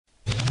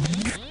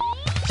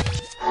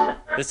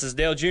This is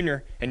Dale Jr.,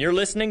 and you're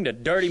listening to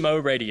Dirty Mo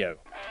Radio.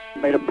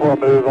 Made a poor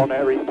move on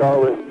that restart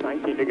with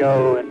 19 to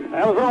go, and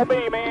that was all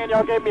me, man.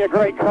 Y'all gave me a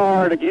great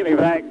car to get me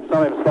back in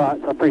some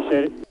spots. I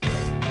appreciate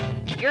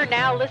it. You're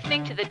now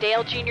listening to the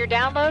Dale Jr.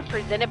 Download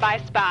presented by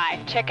Spy.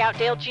 Check out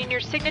Dale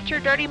Jr.'s signature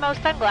Dirty Mo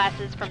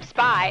sunglasses from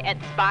Spy at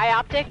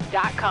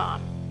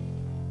spyoptic.com.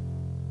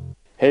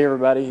 Hey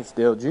everybody, it's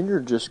Dale Jr.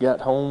 Just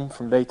got home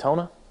from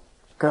Daytona.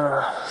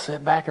 Gonna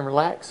sit back and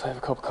relax, have a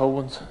couple cold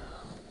ones.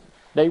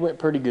 Day went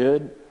pretty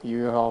good.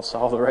 You all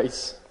saw the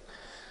race.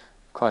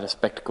 Quite a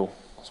spectacle.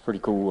 It's pretty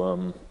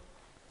cool.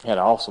 Had an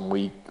awesome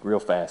week, real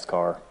fast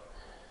car.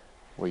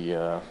 We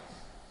had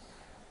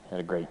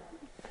a great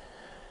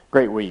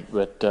week.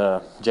 But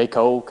J.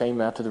 Cole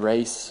came out to the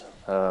race,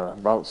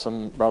 brought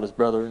his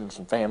brother and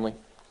some family,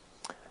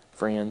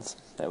 friends.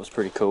 That was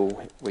pretty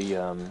cool. We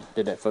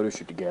did that photo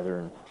shoot together,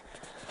 and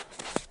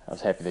I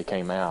was happy they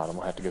came out. I'm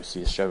gonna have to go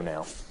see a show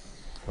now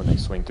when they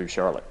swing through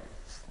Charlotte.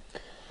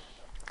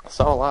 I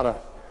saw a lot of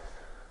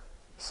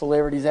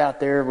celebrities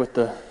out there with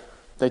the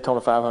Daytona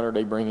 500.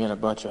 They bring in a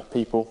bunch of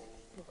people,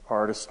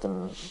 artists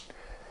and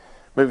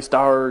movie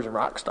stars and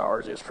rock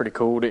stars. It was pretty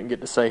cool. Didn't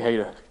get to say hey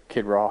to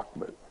Kid Rock,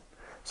 but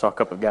saw a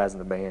couple of guys in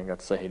the band, got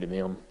to say hey to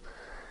them.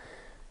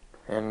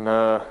 And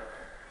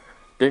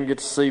didn't get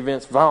to see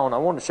Vince Vaughn. I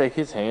wanted to shake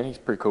his hand. He's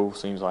pretty cool,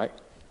 seems like.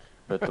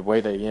 But the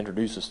way they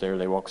introduce us there,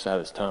 they walk us out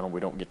of this tunnel. We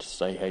don't get to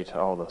say hey to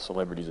all the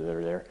celebrities that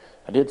are there.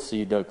 I did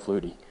see Doug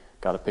Flutie.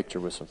 Got a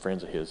picture with some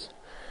friends of his.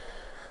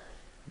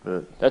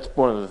 But that's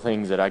one of the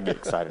things that I get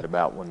excited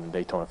about when the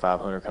Daytona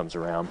 500 comes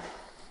around.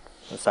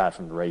 Aside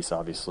from the race,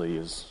 obviously,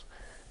 is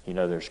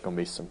there's going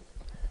to be some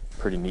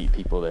pretty neat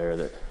people there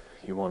that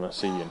you want to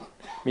see and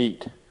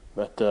meet.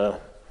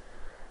 But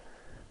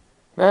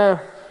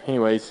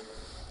anyways,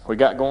 we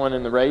got going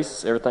in the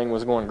race. Everything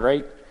was going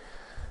great.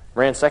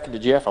 Ran second to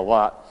Jeff a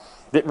lot.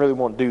 Didn't really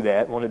want to do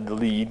that. Wanted to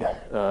lead.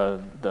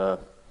 The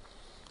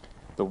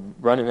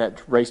running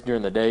that race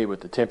during the day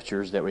with the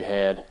temperatures that we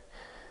had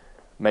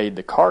made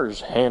the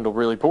cars handle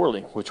really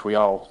poorly, which we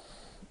all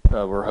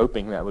were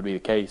hoping that would be the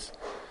case.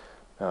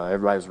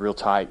 Everybody was real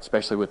tight,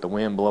 especially with the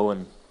wind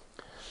blowing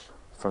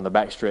from the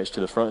back stretch to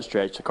the front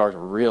stretch. The cars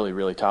were really,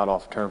 really tight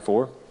off of turn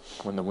 4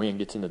 when the wind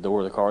gets in the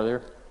door of the car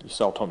there. You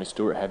saw Tony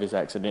Stewart have his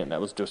accident.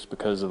 That was just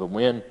because of the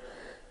wind.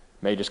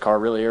 Made his car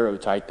really aero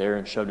tight there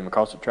and shoved him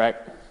across the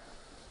track.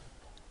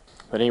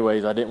 But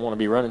anyways, I didn't want to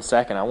be running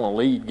second. I want to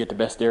lead, get the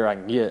best air I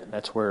can get.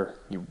 That's where,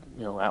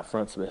 out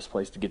front's the best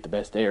place to get the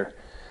best air.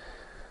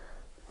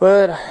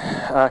 But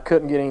I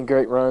couldn't get any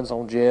great runs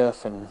on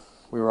Jeff, and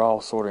we were all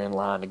sort of in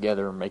line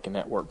together and making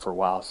that work for a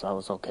while, so I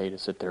was okay to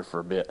sit there for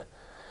a bit.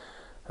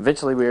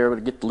 Eventually, we were able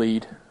to get the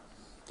lead,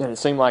 and it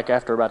seemed like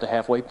after about the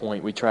halfway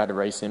point, we tried to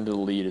race into the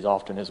lead as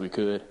often as we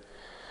could.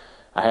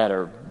 I had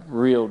a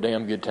real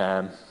damn good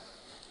time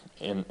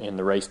in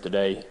the race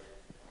today,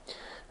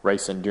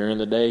 racing during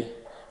the day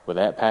with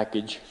that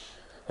package,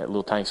 that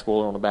little tank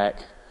spoiler on the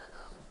back.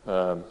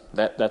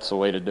 That's the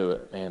way to do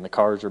it, man. The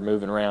cars are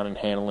moving around and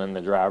handling.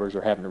 The drivers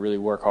are having to really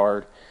work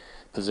hard,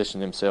 position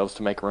themselves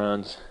to make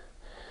runs.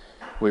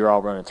 We were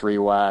all running 3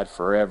 wide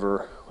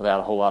forever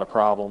without a whole lot of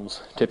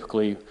problems.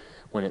 Typically,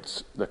 when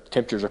the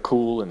temperatures are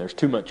cool and there's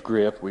too much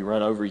grip, we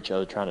run over each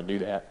other trying to do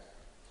that.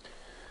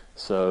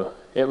 So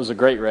it was a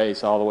great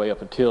race all the way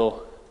up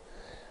until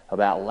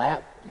about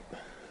lap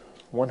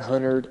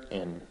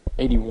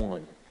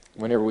 181.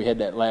 Whenever we had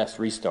that last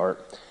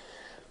restart,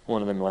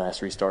 one of them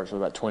last restarts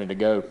with about 20 to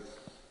go,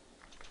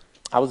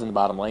 I was in the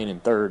bottom lane in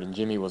third, and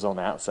Jimmy was on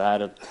the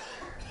outside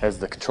as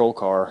the control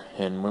car.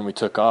 And when we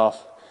took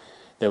off,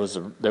 there was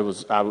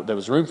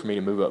room for me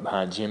to move up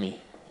behind Jimmy,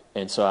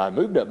 and so I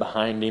moved up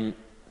behind him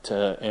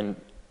and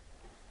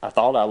I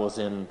thought I was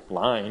in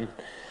line,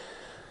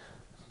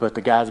 but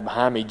the guys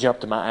behind me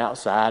jumped to my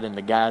outside, and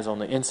the guys on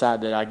the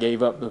inside that I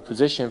gave up the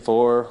position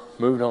for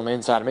moved on the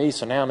inside of me.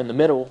 So now I'm in the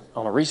middle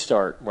on a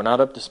restart. We're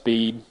not up to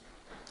speed.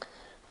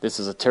 This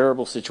is a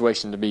terrible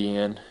situation to be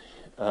in,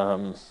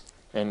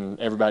 and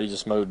everybody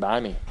just mowed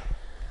by me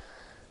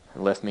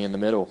and left me in the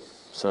middle.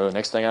 So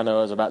next thing I know,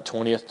 I was about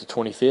 20th to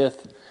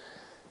 25th,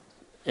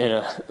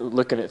 and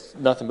looking at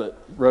nothing but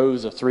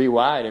rows of 3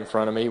 wide in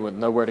front of me with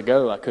nowhere to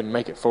go. I couldn't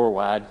make it 4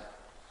 wide.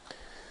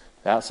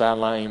 The outside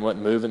lane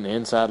wasn't moving. The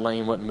inside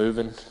lane wasn't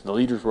moving. The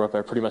leaders were up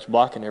there pretty much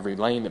blocking every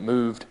lane that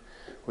moved,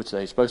 which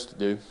they're supposed to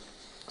do.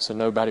 So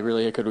nobody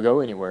really could go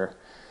anywhere.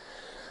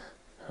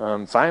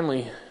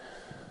 Finally,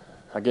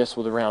 I guess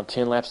with around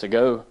 10 laps to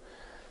go,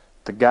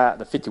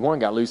 the 51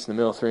 got loose in the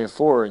middle of 3 and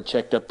 4 and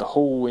checked up the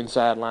whole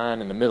inside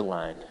line and the middle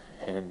line.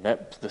 And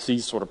the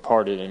seas sort of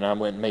parted, and I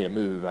went and made a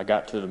move. I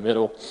got to the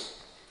middle,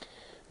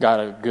 got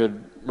a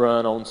good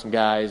run on some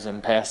guys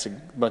and passed a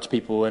bunch of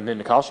people, and then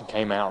the caution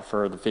came out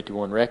for the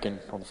 51 wrecking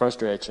on the front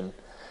stretch, and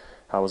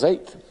I was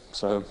 8th.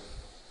 So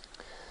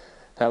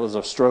that was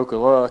a stroke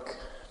of luck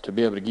to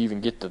be able to even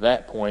get to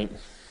that point,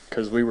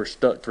 because we were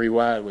stuck 3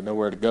 wide with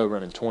nowhere to go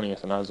running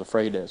 20th, and I was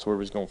afraid that's where we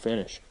was going to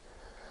finish.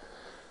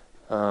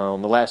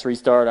 On the last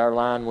restart, our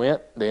line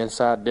went. The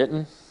inside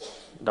didn't.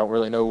 Don't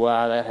really know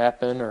why that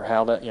happened or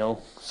how that,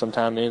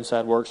 sometimes the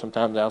inside works,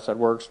 sometimes the outside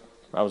works.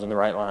 I was in the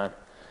right line.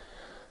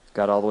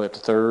 Got all the way up to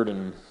third,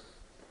 and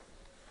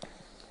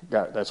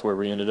that's where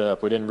we ended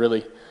up. We didn't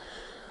really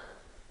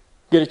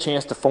get a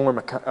chance to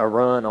form a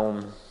run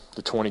on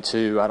the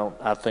 22.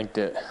 I think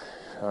that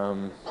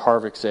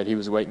Harvick said he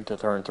was waiting to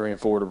turn 3 and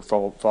 4 to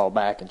fall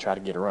back and try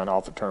to get a run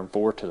off of turn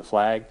 4 to the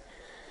flag.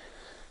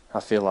 I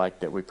feel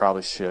like that we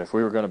probably should, if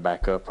we were going to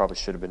back up, probably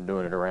should have been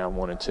doing it around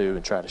 1 and 2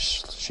 and try to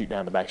shoot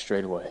down the back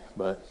straightaway.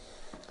 But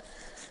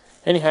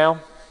anyhow,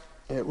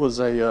 it was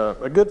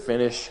a good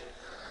finish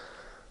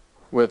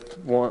with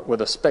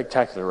a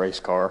spectacular race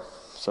car.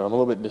 So I'm a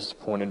little bit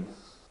disappointed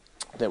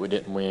that we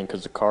didn't win,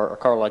 because a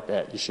car like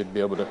that, you should be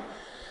able to,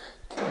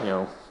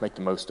 make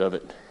the most of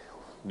it.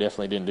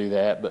 Definitely didn't do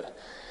that. But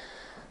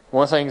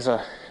one of the things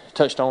I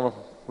touched on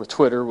with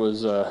Twitter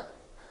was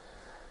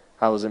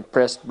I was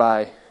impressed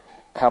by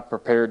how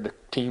prepared the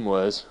team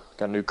was.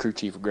 Got a new crew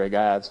chief, Greg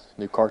Ives,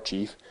 new car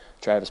chief,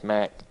 Travis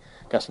Mack,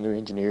 got some new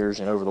engineers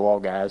and over-the-wall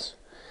guys.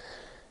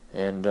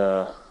 And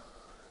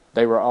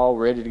they were all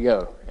ready to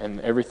go, and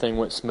everything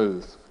went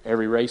smooth.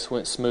 Every race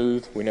went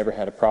smooth. We never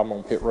had a problem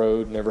on pit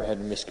road, never had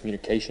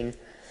miscommunication.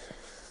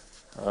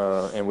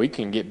 And we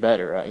can get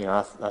better.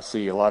 I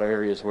see a lot of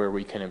areas where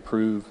we can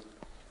improve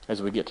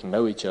as we get to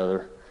know each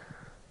other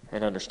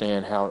and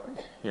understand how,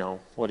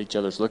 what each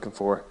other's looking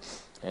for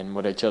and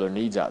what each other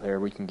needs out there.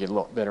 We can get a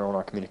lot better on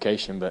our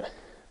communication. But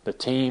the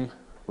team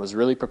was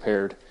really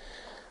prepared.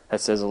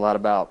 That says a lot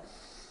about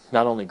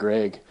not only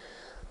Greg,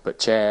 but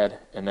Chad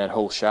and that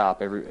whole shop.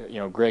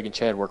 Greg and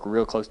Chad work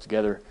real close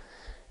together,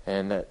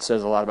 and that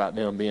says a lot about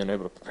them being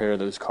able to prepare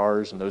those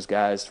cars and those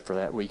guys for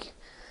that week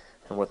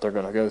and what they're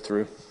going to go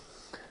through.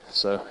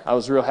 So I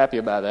was real happy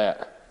about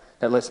that.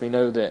 That lets me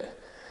know that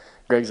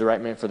Greg's the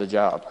right man for the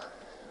job.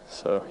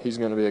 So he's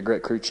going to be a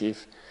great crew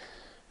chief,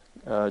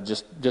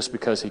 just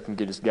because he can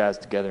get his guys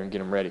together and get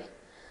them ready.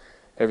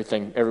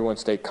 Everyone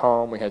stayed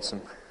calm. We had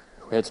some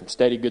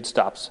steady, good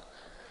stops.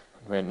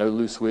 We had no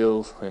loose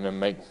wheels. We didn't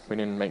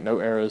make no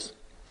errors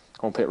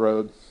on pit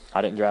road.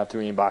 I didn't drive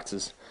through any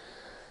boxes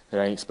that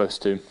I ain't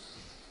supposed to.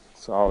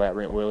 So all that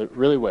went really,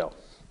 really well.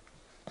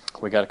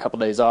 We got a couple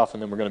days off,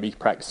 and then we're going to be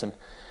practicing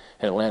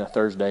in Atlanta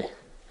Thursday,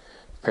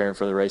 preparing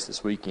for the race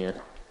this weekend.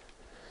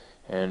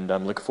 And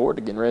I'm looking forward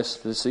to getting the rest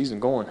of the season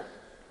going.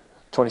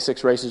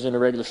 26 races in the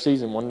regular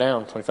season, 1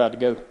 down, 25 to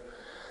go.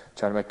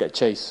 Trying to make that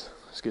chase.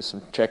 Let's get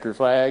some checker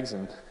flags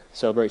and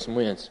celebrate some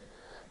wins.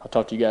 I'll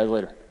talk to you guys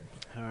later.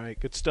 All right,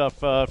 good stuff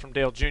from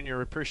Dale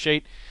Jr.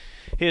 Appreciate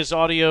his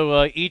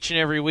audio each and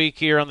every week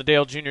here on the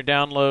Dale Jr.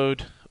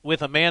 Download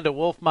with Amanda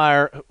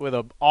Wolfmeyer with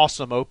an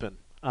awesome open,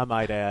 I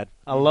might add.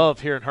 I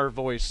love hearing her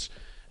voice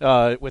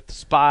with the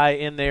Spy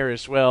in there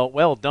as well.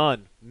 Well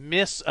done.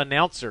 Miss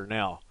Announcer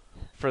now.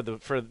 For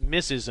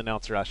Mrs.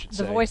 Announcer, I should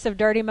say. The voice of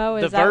Dirty Mo,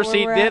 is the that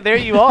where we're at? There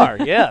you are,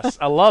 yes.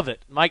 I love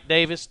it. Mike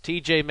Davis,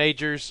 TJ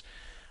Majors,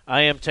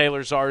 I am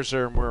Taylor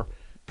Zarzer, and we're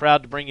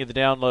proud to bring you the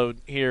download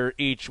here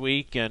each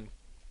week. And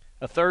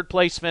a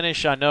third-place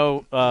finish, I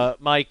know,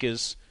 Mike,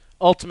 is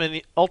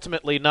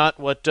ultimately not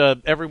what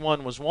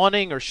everyone was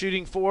wanting or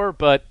shooting for,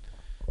 but,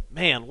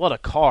 man, what a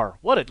car.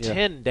 What a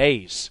 10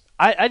 days.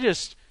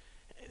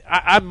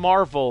 I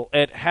marvel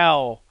at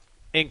how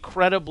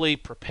incredibly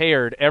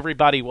prepared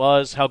everybody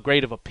was, how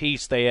great of a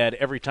piece they had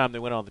every time they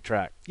went on the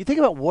track. You think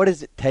about what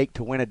does it take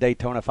to win a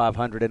Daytona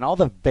 500 and all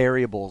the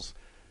variables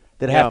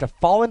that have to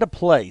fall into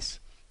place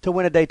to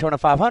win a Daytona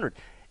 500.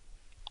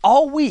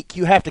 All week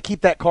you have to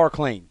keep that car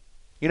clean.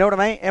 You know what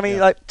I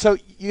mean? So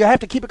you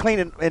have to keep it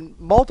clean in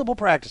multiple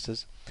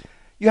practices.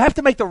 You have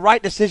to make the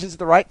right decisions at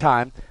the right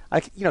time.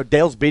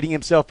 Dale's beating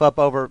himself up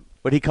over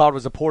what he called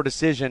was a poor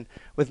decision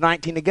with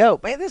 19 to go.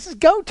 Man, this is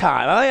go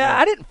time.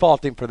 I didn't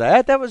fault him for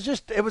that.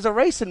 It was a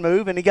racing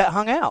move, and he got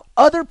hung out.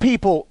 Other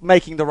people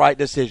making the right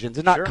decisions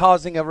and not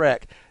causing a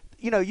wreck.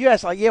 You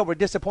ask, we're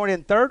disappointed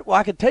in third. Well,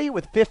 I can tell you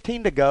with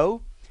 15 to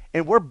go,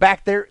 and we're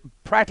back there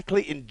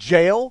practically in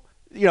jail,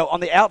 on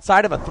the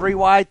outside of a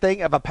 3-wide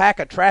thing of a pack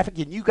of traffic,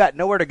 and you got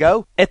nowhere to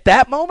go. At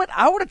that moment,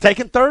 I would have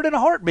taken third in a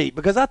heartbeat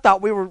because I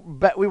thought we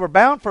were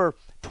bound for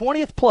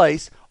 20th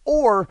place,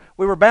 or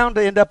we were bound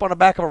to end up on the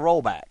back of a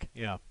rollback.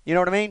 Yeah. You know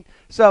what I mean?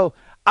 So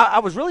I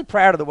was really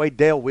proud of the way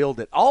Dale wheeled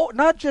it,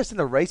 not just in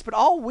the race, but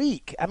all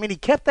week. I mean, he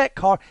kept that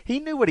car. He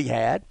knew what he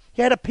had.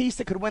 He had a piece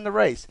that could win the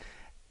race.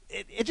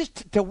 It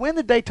just, to win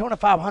the Daytona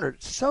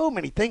 500, so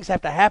many things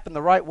have to happen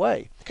the right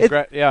way.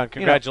 And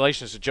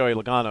congratulations to Joey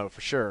Logano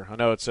for sure. I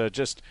know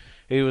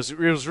it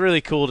was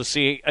really cool to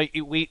see.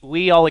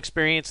 We all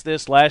experienced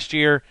this last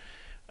year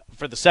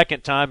for the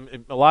second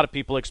time. A lot of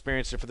people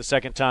experienced it for the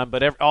second time,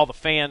 but all the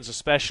fans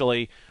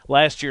especially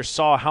last year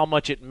saw how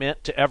much it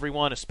meant to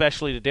everyone,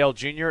 especially to Dale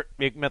Jr.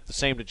 It meant the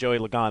same to Joey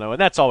Logano, and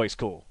that's always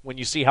cool when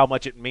you see how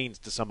much it means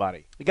to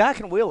somebody. The guy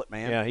can wheel it,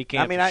 man. Yeah, he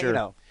can.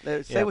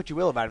 Say what you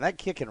will about him. That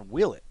kid can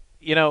wheel it.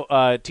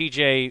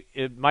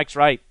 TJ, Mike's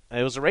right.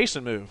 It was a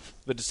racing move.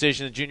 The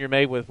decision that Junior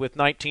made with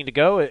 19 to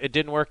go, it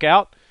didn't work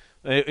out.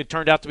 It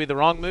turned out to be the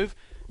wrong move.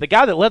 The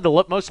guy that led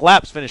the most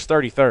laps finished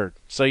 33rd,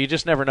 so you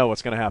just never know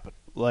what's going to happen.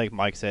 Like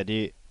Mike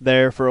said,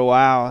 there for a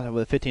while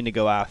with 15 to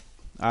go,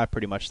 I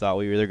pretty much thought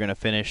we were either going to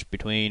finish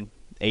between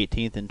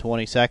 18th and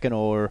 22nd,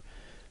 or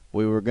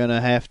we were going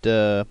to have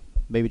to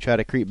maybe try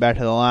to creep back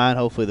to the line.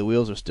 Hopefully the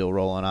wheels are still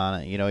rolling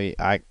on it. You know,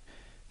 I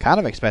kind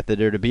of expected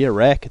there to be a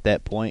wreck at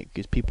that point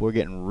because people were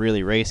getting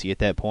really racy at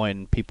that point,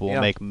 and people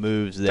will make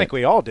moves that – I think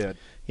we all did.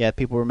 Yeah,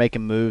 people were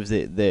making moves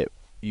that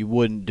you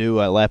wouldn't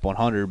do at lap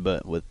 100,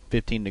 but with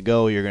 15 to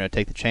go, you're going to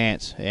take the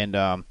chance. And,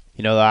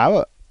 you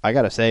know, I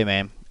got to say,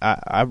 man,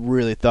 I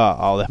really thought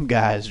all them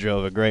guys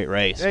drove a great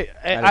race.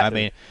 I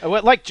mean,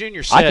 like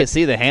Junior said, I could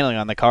see the handling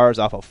on the cars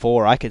off of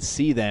 4. I could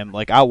see them.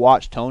 Like, I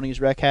watched Tony's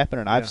wreck happen,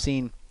 and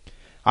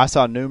I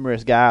saw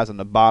numerous guys on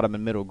the bottom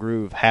and middle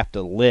groove have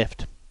to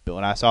lift. But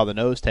when I saw the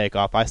nose take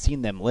off, I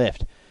seen them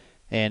lift,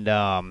 and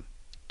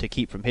to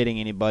keep from hitting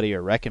anybody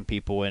or wrecking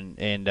people.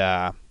 And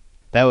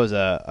that was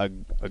a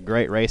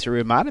great race. It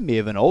reminded me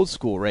of an old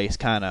school race,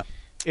 kind of.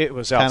 It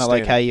was kind of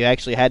like how you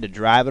actually had to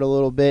drive it a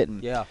little bit,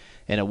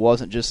 and it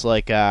wasn't just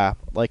like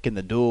in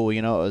the duel.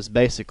 You know, it was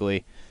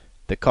basically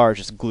the car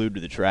just glued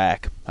to the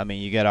track. I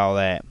mean, you got all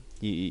that.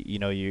 You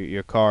know,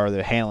 your car,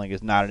 the handling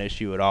is not an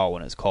issue at all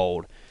when it's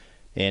cold,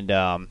 and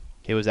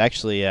it was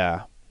actually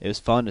it was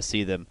fun to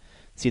see them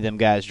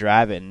guys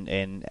drive it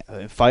and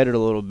fight it a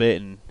little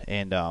bit,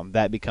 and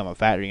that become a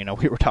factor. You know,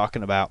 we were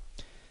talking about.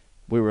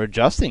 We were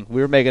adjusting. We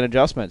were making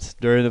adjustments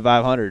during the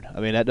 500. I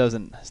mean,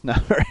 it's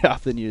not very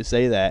often you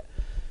say that.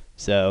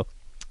 So,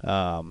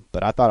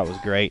 but I thought it was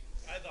great.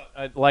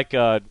 Like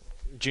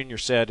Junior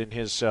said in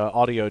his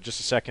audio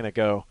just a second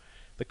ago,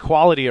 the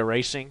quality of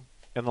racing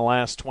in the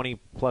last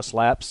 20-plus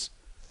laps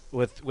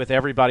with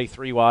everybody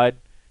 3 wide,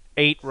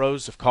 8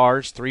 rows of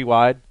cars 3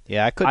 wide.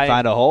 Yeah, I couldn't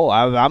find a hole.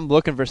 I'm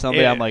looking for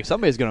somebody. I'm like,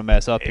 somebody's going to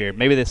mess up here.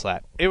 Maybe this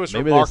lap. It was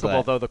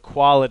remarkable, though, the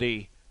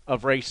quality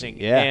of racing.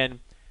 Yeah. And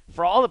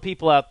for all the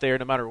people out there,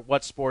 no matter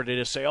what sport it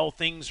is, say, oh,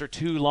 things are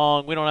too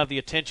long, we don't have the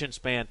attention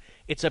span.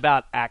 It's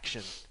about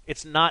action.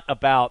 It's not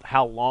about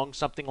how long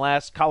something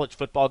lasts. College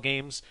football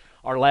games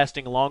are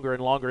lasting longer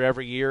and longer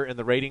every year, and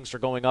the ratings are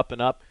going up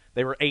and up.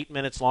 They were 8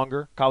 minutes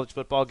longer, college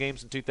football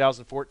games in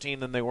 2014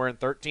 than they were in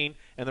 13,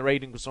 and the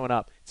rating was going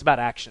up. It's about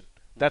action.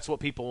 That's what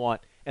people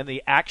want. And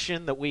the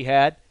action that we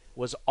had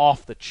was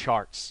off the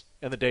charts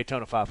in the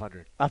Daytona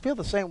 500. I feel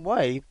the same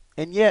way,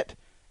 and yet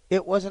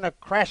it wasn't a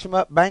crash 'em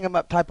up, bang 'em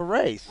up type of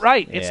race.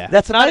 Right. Yeah.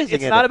 That's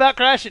amazing. It's not about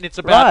crashing. It's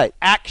about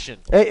action.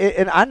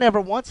 And I never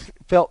once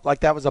felt like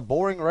that was a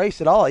boring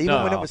race at all,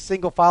 even when it was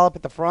single file up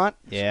at the front.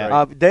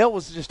 Yeah. Dale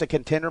was just a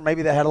contender.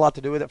 Maybe that had a lot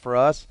to do with it for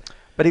us,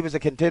 but he was a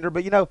contender.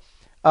 But, you know,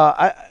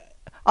 I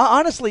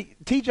honestly,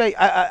 TJ,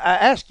 I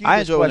asked you I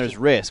this enjoy when question. there's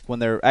risk, when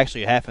they're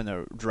actually having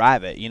to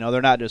drive it. You know,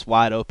 they're not just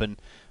wide open.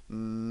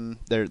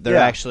 They're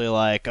actually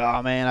like,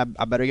 oh, man,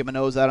 I better get my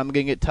nose out. I'm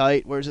going to get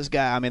tight. Where's this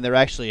guy? I mean, they're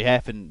actually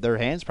having their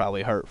hands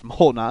probably hurt from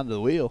holding on to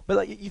the wheel. But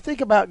like, you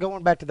think about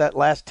going back to that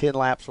last 10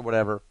 laps or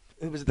whatever.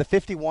 It was the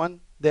 51,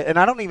 and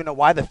I don't even know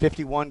why the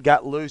 51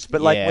 got loose.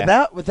 But like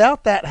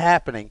without that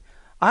happening,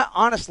 I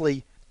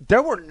honestly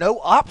there were no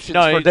options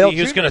for Dale Jr.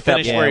 He was going to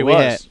finish Yeah, where he we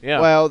was.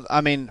 had- Well,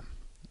 I mean,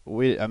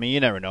 you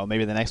never know.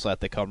 Maybe the next lap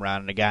they come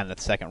around and the guy in the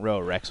second row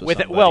wrecks with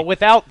somebody. Well,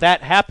 without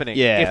that happening,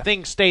 Yeah. if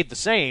things stayed the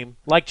same,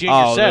 like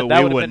Junior said, that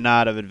we would would have been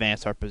not have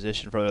advanced our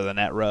position further than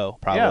that row.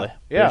 Probably,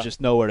 Yeah. There's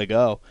just nowhere to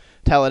go.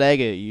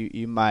 Talladega,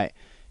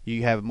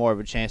 you have more of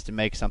a chance to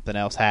make something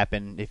else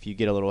happen if you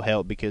get a little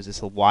help because it's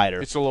a little wider.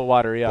 It's a little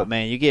wider, yeah. But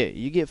man, you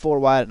get 4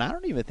 wide, and I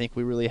don't even think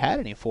we really had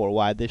any 4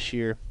 wide this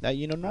year.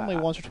 Normally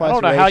once or twice. I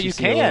don't know a race how you you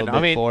see a can. little I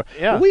bit mean, 4.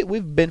 yeah. Well,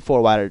 we've been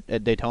 4 wide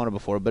at Daytona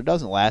before, but it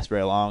doesn't last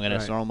very long, and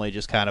it's Right. normally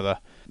just kind of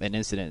an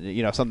incident.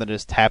 You know, something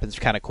just happens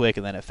kind of quick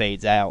and then it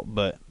fades out.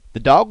 But the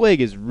dogleg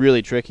is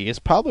really tricky. It's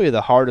probably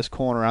the hardest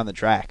corner on the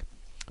track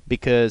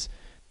because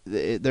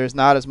there's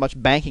not as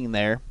much banking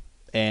there,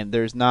 and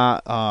there's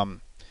not.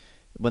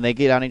 When they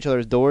get on each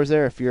other's doors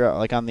there, if you're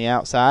like on the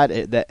outside,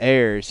 the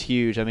air is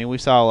huge. I mean, we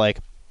saw like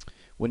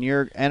when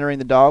you're entering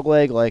the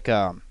dogleg, like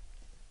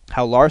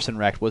how Larson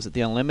wrecked. Was it the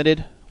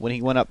Unlimited when he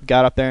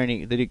got up there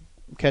and did he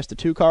catch the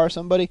 2 car or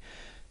somebody?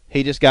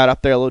 He just got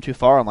up there a little too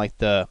far and like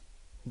the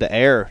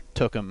air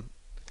took him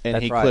and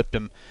That's he right. clipped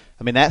him.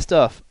 I mean that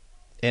stuff.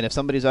 And if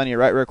somebody's on your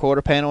right rear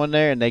quarter panel in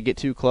there and they get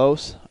too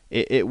close,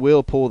 it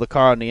will pull the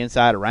car on the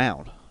inside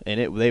around.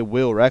 And they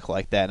will wreck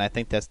like that, and I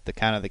think that's the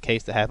kind of the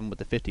case that happened with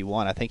the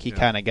 51. I think he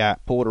kind of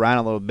got pulled around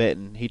a little bit,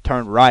 and he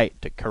turned right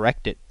to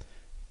correct it,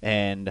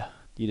 and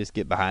you just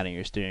get behind in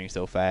your steering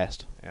so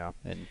fast. Yeah.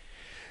 And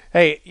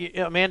Hey,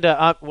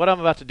 Amanda, what I'm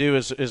about to do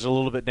is a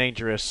little bit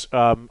dangerous.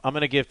 I'm going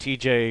to give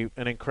TJ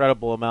an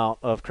incredible amount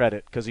of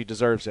credit because he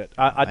deserves it.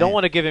 I don't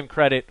want to give him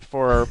credit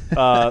for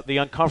the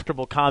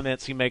uncomfortable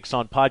comments he makes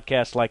on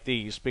podcasts like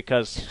these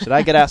because should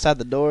I get outside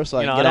the door so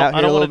I can get out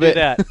here a little bit?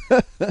 I don't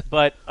want to do that.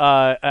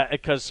 But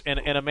because and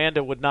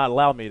Amanda would not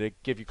allow me to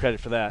give you credit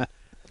for that.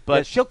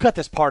 But she'll cut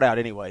this part out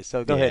anyway,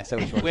 so go ahead and say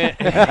what you want.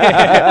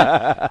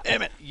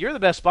 Damn it. You're the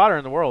best spotter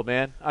in the world,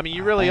 man. I mean,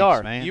 you really thanks,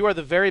 are. man. You are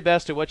the very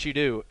best at what you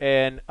do.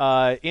 And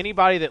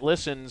anybody that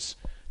listens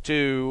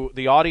to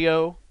the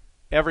audio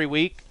every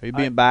week, Are you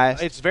being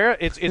biased?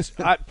 It's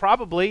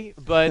probably,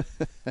 but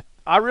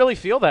I really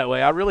feel that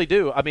way. I really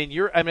do. I mean,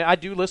 I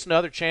do listen to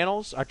other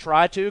channels. I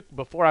try to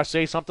before I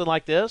say something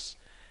like this.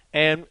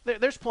 And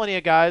there's plenty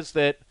of guys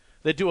that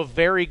do a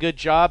very good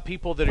job,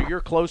 people that are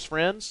your close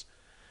friends.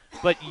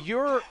 But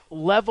your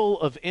level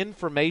of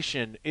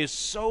information is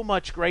so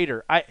much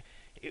greater.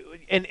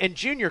 And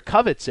Junior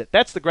covets it.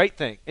 That's the great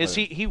thing, is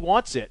he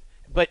wants it.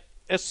 But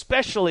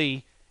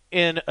especially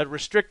in a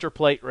restrictor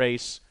plate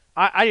race,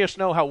 I just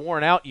know how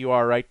worn out you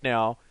are right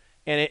now.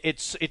 And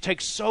it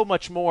takes so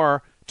much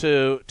more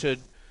to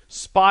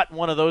spot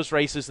one of those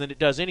races than it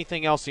does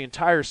anything else the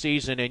entire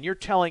season. And you're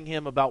telling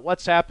him about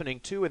what's happening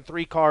 2 and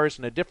 3 cars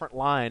in a different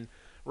line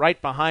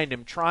right behind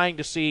him, trying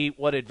to see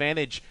what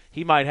advantage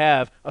he might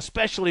have,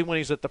 especially when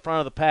he's at the front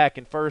of the pack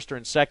in first or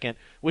in second,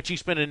 which he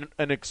spent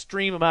an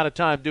extreme amount of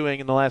time doing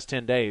in the last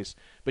 10 days.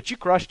 But you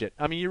crushed it.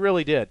 I mean, you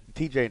really did.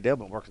 TJ and Dale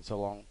been working so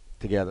long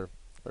together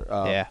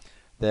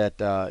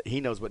that he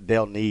knows what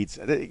Dale needs.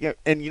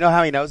 And you know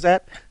how he knows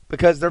that?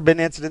 Because there have been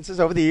incidences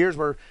over the years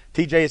where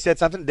TJ has said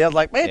something, Dale's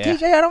like, man,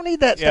 TJ, I don't need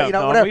that stuff.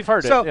 Whatever. We've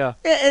heard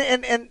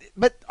it.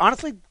 But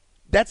honestly,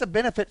 that's a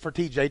benefit for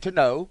TJ to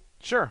know.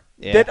 Sure.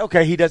 That,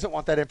 okay, he doesn't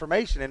want that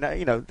information. And,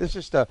 there's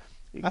just a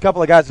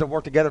couple of guys that have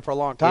worked together for a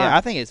long time. Yeah,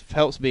 I think it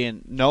helps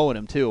knowing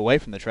him, too, away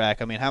from the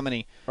track. I mean, how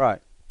many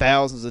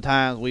thousands of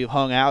times we've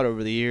hung out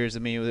over the years. I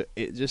mean,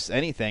 just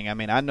anything. I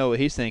mean, I know what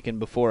he's thinking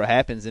before it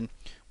happens. And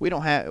we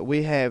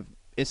have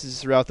instances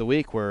throughout the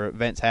week where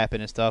events happen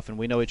and stuff, and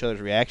we know each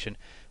other's reaction.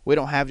 We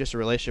don't have just a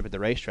relationship at the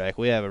racetrack.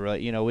 We have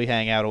we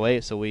hang out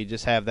away, so we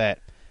just have that.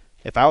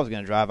 If I was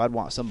going to drive, I'd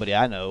want somebody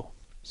I know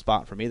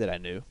spot for me that I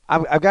knew.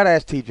 I've got to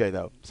ask TJ,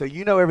 though. So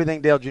you know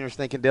everything Dale Jr.'s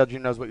thinking. Dale Jr.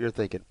 knows what you're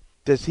thinking.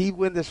 Does he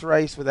win this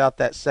race without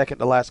that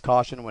second-to-last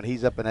caution when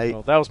he's up in 8?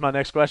 Well, that was my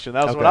next question.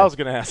 That was what I was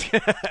going to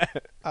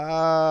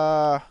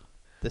ask.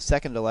 The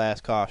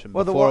second-to-last caution.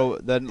 Well, before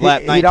the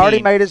lap 19. He'd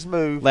already made his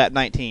move. Lap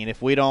 19.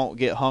 If we don't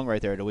get hung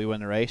right there, do we win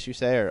the race, you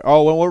say?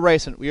 Or when we're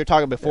racing, you're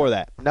talking before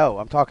that. No,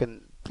 I'm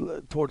talking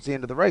towards the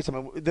end of the race. I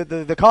mean,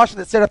 the caution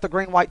that set up the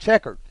green-white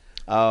checkered.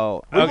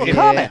 Oh.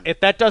 If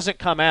that doesn't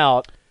come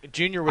out,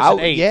 Junior was an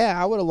 8.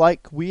 Yeah, I would have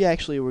liked – we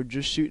actually were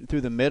just shooting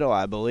through the middle,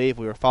 I believe.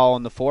 We were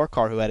following the 4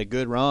 car who had a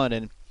good run,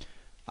 and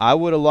I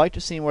would have liked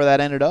to see where that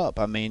ended up.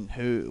 I mean,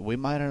 we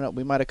might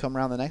have come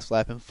around the next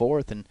lap in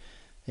 4th,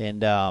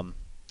 and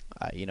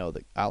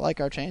I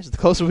like our chances. The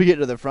closer we get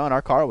to the front,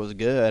 our car was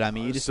good. I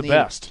mean, you just the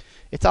best.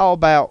 It's all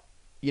about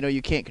 –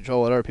 you can't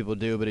control what other people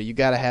do, but you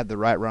got to have the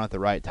right run at the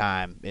right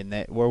time. In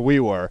that where we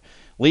were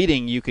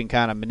leading, you can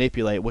kind of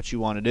manipulate what you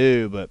want to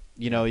do, but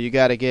you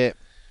got to get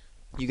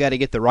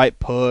the right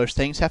push.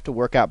 Things have to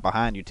work out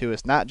behind you too.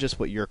 It's not just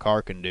what your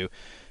car can do.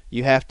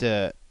 You have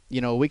to.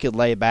 We could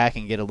lay back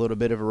and get a little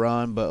bit of a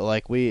run, but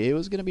it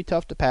was going to be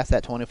tough to pass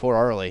that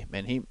 24 early,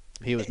 and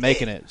he was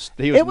making it.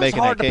 It was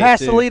hard to pass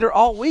the leader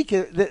all week.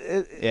 With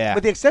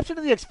the exception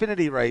of the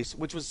Xfinity race,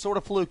 which was sort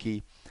of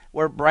fluky,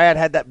 where Brad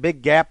had that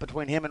big gap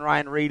between him and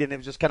Ryan Reed, and it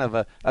was just kind of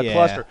a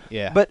cluster.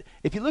 Yeah. But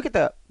if you look at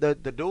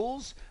the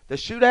duels, the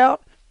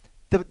shootout,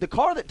 the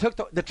car that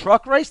took the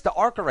truck race, the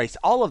ARCA race,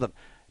 all of them,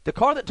 the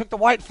car that took the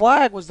white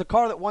flag was the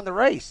car that won the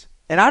race.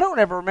 And I don't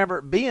ever remember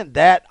it being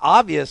that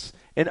obvious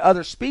in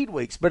other speed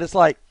weeks, but it's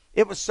like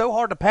it was so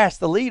hard to pass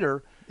the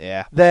leader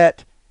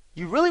that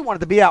you really wanted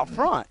to be out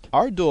front.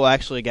 Our duel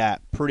actually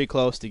got pretty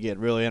close to get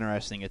really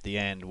interesting at the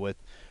end with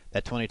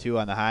that 22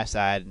 on the high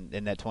side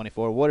and that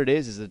 24. What it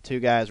is the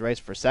two guys race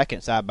for second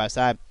side by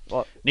side.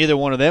 Well, neither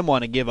one of them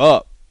want to give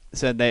up.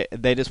 So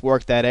they just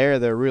work that air.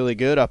 They're really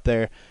good up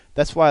there.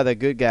 That's why the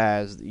good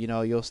guys,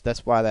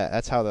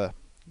 that's how the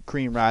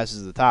cream rises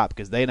to the top,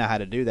 because they know how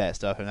to do that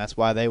stuff, and that's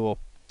why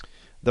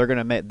they're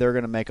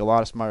gonna make a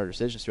lot of smarter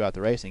decisions throughout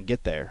the race and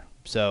get there.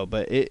 So,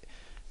 but it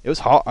was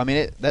hard. I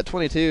mean, that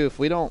 22.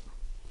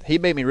 He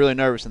made me really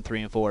nervous in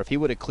 3 and 4. If he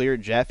would have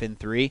cleared Jeff in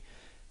 3,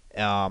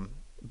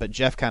 but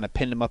Jeff kind of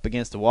pinned him up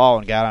against the wall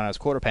and got on his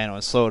quarter panel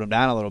and slowed him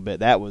down a little bit.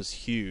 That was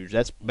huge.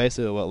 That's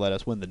basically what let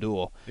us win the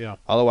duel. Yeah.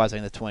 Otherwise, I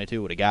think the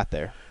 22 would have got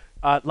there.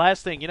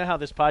 Last thing, how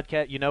this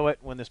podcast,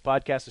 when this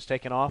podcast is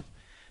taken off?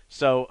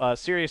 So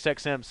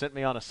SiriusXM sent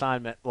me on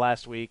assignment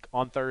last week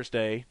on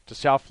Thursday to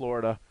South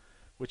Florida,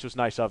 which was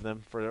nice of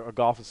them for a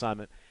golf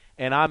assignment.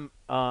 And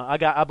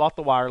I bought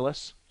the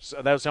wireless,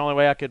 so that was the only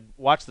way I could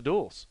watch the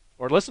duels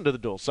or listen to the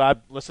duels. So I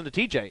listened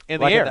to TJ in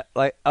the air.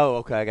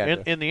 Okay, I got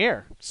you. In the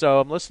air. So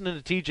I'm listening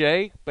to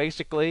TJ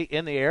basically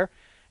in the air,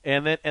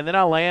 and then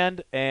I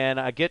land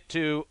and I get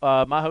to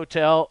my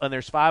hotel and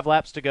there's 5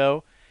 laps to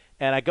go,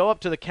 and I go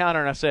up to the counter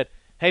and I said,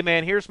 "Hey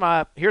man, here's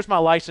my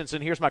license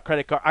and here's my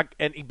credit card."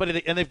 And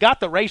they've got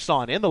the race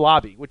on in the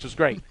lobby, which was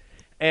great.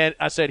 And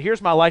I said,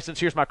 "Here's my license,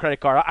 here's my credit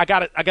card. I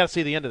got to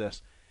see the end of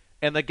this."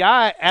 And the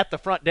guy at the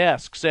front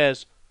desk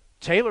says,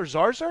 "Taylor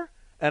Zarzer?"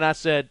 And I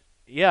said,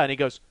 "Yeah." And he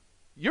goes,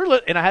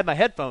 and I had my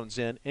headphones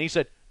in, and he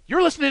said,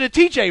 "You're listening to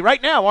TJ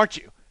right now, aren't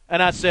you?"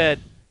 And I said,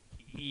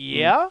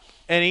 "Yeah."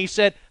 And he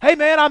said, "Hey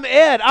man, I'm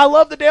Ed. I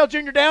love the Dale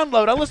Jr.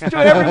 Download. I listen to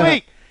it every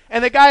week."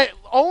 And the guy,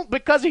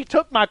 because he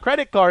took my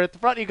credit card at the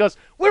front, he goes,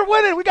 "We're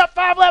winning. We got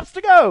 5 laps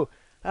to go."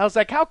 I was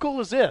like, how cool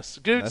is this?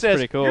 Dude That's says,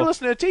 pretty cool. you're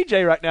listening to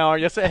TJ right now,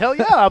 aren't you? I said, hell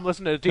yeah, I'm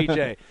listening to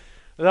TJ.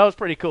 That was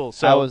pretty cool.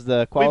 So how was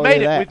the quality we made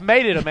of it. that? We've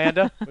made it,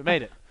 Amanda. We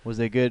made it. Was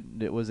it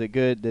good? Was it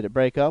good? Did it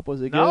break up?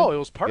 Was it good? No, it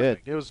was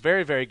perfect. Good. It was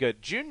very, very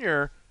good.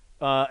 Junior,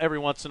 every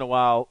once in a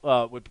while,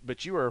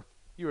 but you were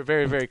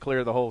very, very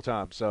clear the whole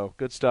time. So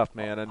good stuff,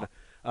 man. And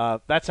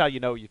that's how you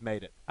know you've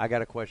made it. I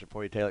got a question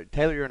for you, Taylor.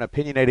 Taylor, you're an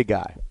opinionated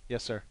guy.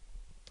 Yes, sir.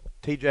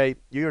 TJ,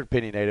 you're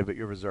opinionated, but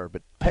you're reserved.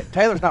 But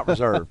Taylor's not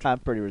reserved. I'm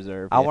pretty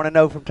reserved. I want to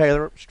know from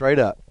Taylor, straight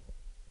up,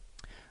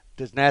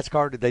 did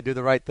they do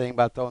the right thing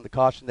by throwing the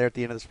caution there at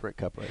the end of the Sprint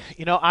Cup race?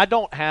 You know, I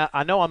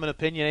know I'm an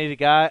opinionated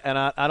guy, and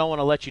I don't want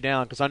to let you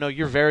down because I know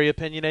you're very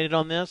opinionated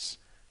on this.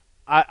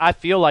 I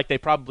feel like they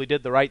probably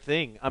did the right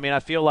thing. I mean, I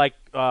feel like,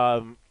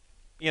 there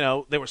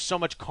was so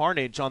much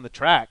carnage on the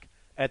track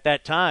at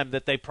that time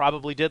that they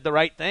probably did the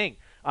right thing.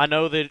 I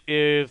know that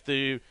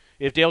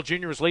if Dale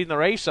Jr. was leading the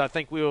race, I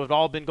think we would have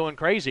all been going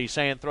crazy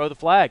saying throw the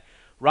flag.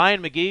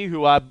 Ryan McGee,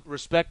 who I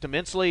respect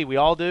immensely, we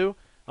all do,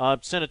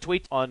 sent a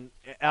tweet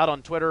out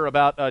on Twitter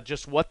about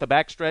just what the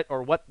backstretch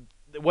or what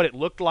it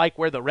looked like,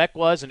 where the wreck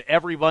was, and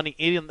everybody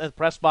in the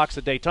press box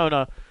at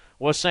Daytona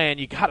was saying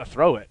you got to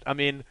throw it. I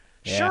mean,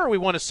 sure, we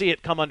want to see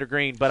it come under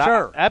green, but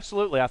sure.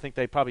 I think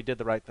they probably did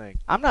the right thing.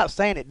 I'm not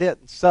saying it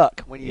didn't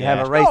suck when you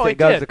have a race No, that it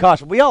goes did. to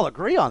caution. We all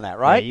agree on that,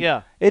 right?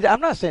 Yeah.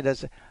 I'm not saying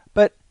that's,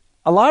 but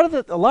a lot of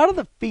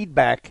the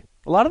feedback,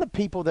 a lot of the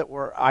people that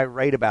were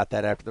irate about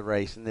that after the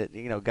race and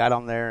that got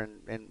on there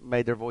and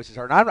made their voices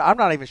heard. And I'm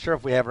not even sure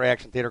if we have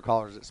reaction theater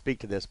callers that speak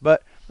to this,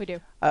 but We do.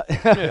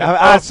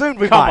 I assumed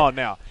we Come might. on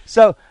now.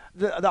 So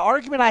the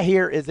argument I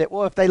hear is that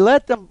if they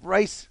let them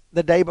race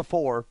the day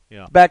before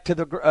back to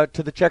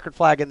the checkered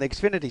flag in the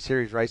Xfinity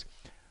Series race,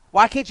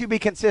 why can't you be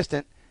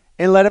consistent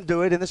and let them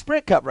do it in the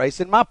Sprint Cup race?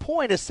 And my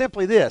point is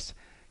simply this: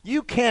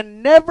 you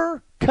can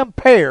never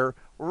compare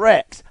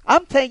wrecks.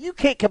 I'm telling you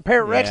can't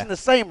compare wrecks in the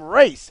same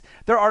race.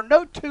 There are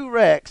no two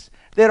wrecks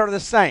that are the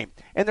same,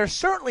 and there's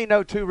certainly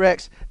no two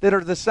wrecks that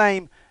are the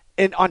same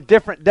on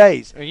different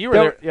days. And you were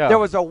there, yeah. There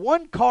was a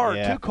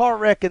two-car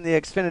wreck in the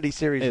Xfinity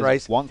Series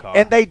race. One car.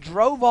 And they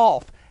drove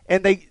off,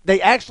 and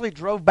they actually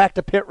drove back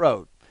to pit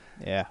road.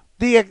 Yeah.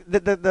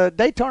 The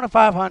Daytona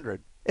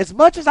 500, as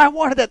much as I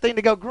wanted that thing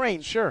to go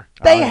green, Sure.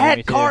 they me had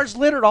too. cars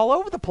littered all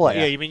over the place.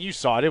 Yeah, I mean, you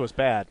saw it. It was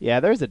bad. Yeah,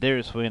 there's a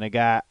difference between a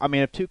guy. I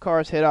mean, if two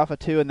cars hit off of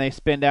two and they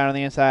spin down on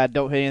the inside,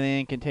 don't hit anything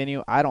and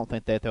continue, I don't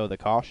think they throw the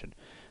caution.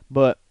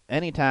 But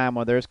anytime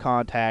when there's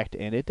contact,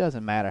 and it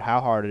doesn't matter how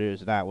hard it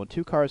is or not, when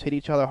two cars hit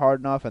each other hard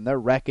enough and they're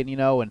wrecking,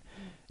 and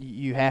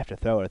you have to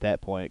throw it at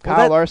that point. Well,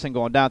 Kyle Larson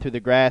going down through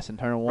the grass in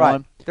turn one.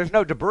 Right. There's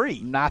no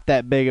debris. Not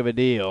that big of a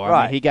deal. I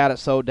Right. mean, he got it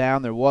slowed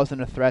down. There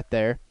wasn't a threat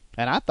there.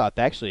 And I thought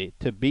actually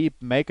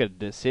make a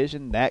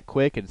decision that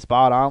quick and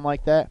spot on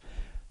like that,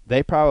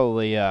 they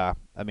probably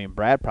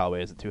Brad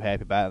probably isn't too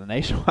happy about it in the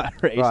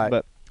nationwide race,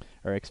 Right.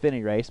 or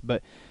Xfinity race,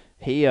 but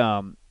he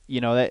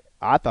that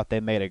I thought they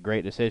made a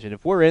great decision.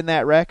 If we're in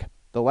that wreck,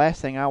 the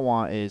last thing I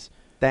want is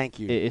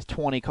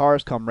 20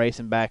 cars come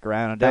racing back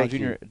around and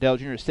Dale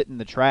Jr. sitting in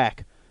the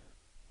track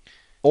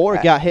or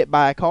got hit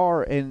by a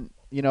car, and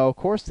of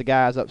course the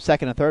guys up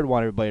second and third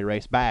want everybody to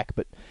race back,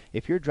 but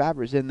if your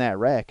driver's in that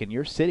wreck and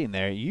you're sitting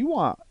there, you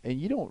want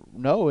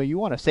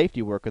a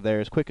safety worker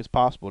there as quick as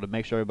possible to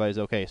make sure everybody's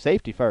okay.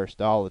 Safety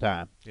first all the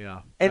time.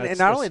 Yeah. And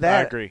not only that,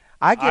 I agree.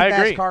 I give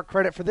agree. NASCAR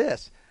credit for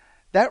this.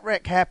 That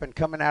wreck happened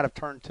coming out of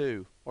turn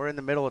 2 or in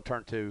the middle of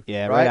turn 2.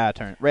 Yeah, right out of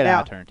turn. Now,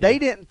 out of turn 2. They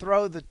didn't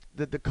throw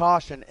the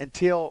caution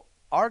until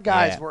our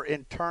guys were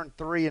in turn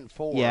 3 and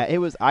 4. Yeah, it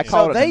was. I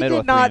called it in the middle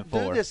of 3 and 4. So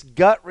they did not do this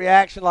gut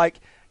reaction like,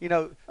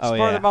 spur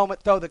of the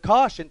moment, throw the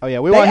caution. Oh, yeah,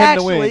 we want him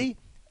to win. They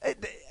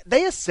actually,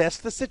 they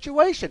assessed the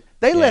situation.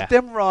 They let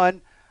them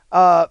run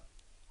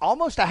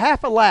almost a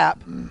half a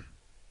lap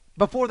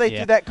before they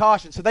threw that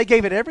caution. So they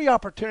gave it every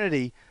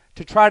opportunity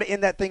to try to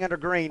end that thing under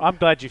green. I'm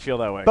glad you feel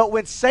that way. But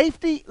when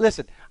safety –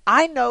 listen,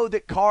 I know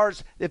that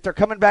cars, if they're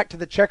coming back to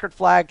the checkered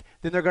flag,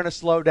 then they're going to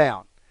slow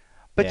down.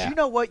 But you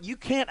know what? You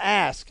can't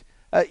ask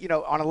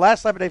on a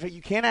last lap of day,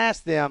 you can't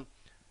ask them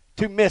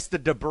to miss the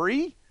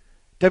debris,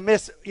 to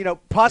miss,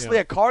 possibly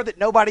a car that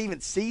nobody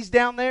even sees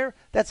down there.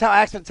 That's how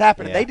accidents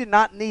happen. Yeah. And they did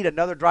not need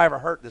another driver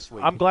hurt this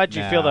week. I'm glad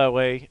you feel that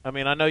way. I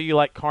mean, I know you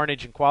like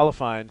carnage in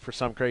qualifying for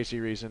some crazy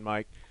reason,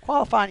 Mike.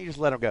 Qualifying, you just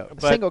let them go.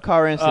 A single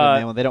car incident,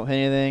 man, when they don't hit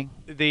anything.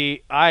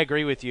 I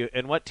agree with you.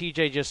 And what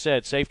TJ just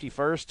said, safety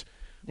first,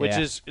 which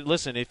is,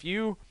 listen, if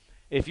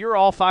you're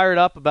all fired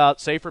up about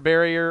safer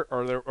barrier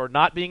or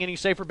not being any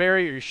safer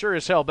barrier, you sure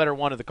as hell better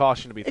wanted the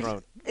caution to be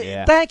thrown.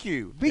 Yeah. Thank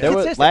you. Be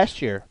consistent. Last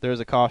year, there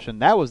was a caution.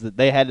 That was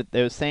they had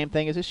the same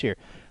thing as this year.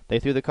 They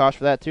threw the caution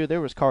for that too.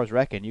 There was cars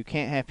wrecking. You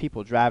can't have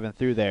people driving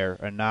through there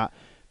and not.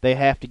 They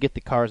have to get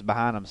the cars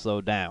behind them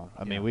slowed down.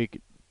 I mean, we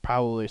could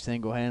probably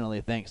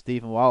single-handedly thank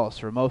Stephen Wallace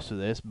for most of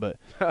this, but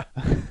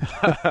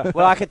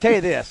well, I can tell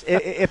you this: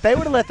 if they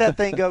would have let that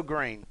thing go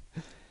green,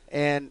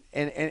 And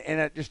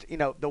it just, the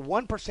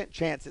 1%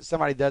 chance that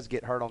somebody does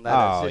get hurt on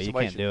that situation. You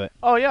can't do it.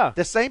 Oh, yeah.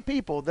 The same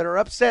people that are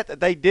upset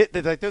that they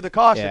threw the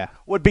caution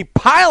would be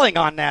piling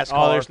on NASCAR.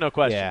 Oh, there's no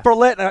question. For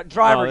letting a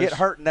driver get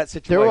hurt in that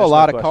situation. There were a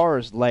lot of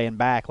cars laying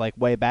back, like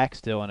way back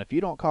still, and if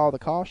you don't call the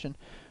caution,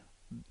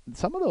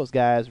 some of those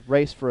guys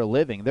race for a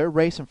living. They're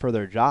racing for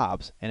their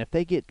jobs, and if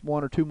they get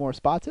 1 or 2 more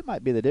spots, it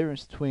might be the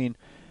difference between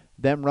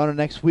them running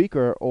next week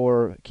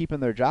or keeping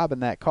their job in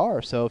that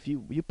car. So if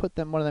you put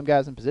one of them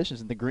guys in positions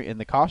and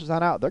the caution's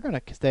not out, they're going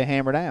to stay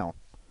hammered down.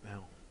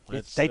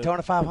 It's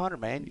Daytona 500,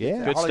 man.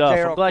 Yeah. Good stuff.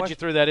 I'm glad you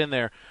threw that in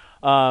there.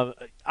 I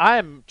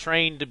am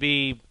trained to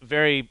be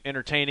very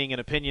entertaining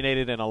and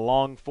opinionated in a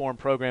long-form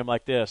program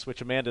like this,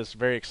 which Amanda's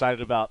very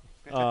excited about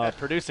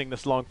producing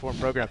this long-form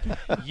program.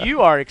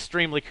 You are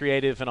extremely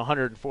creative in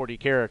 140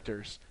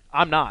 characters.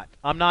 I'm not.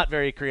 I'm not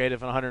very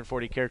creative in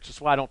 140 characters. That's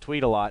why I don't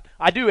tweet a lot.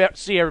 I do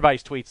see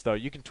everybody's tweets, though.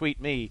 You can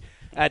tweet me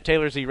at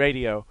Taylor Z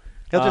Radio.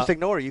 He'll just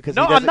ignore you.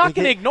 No, I'm not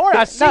going to ignore it.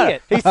 I see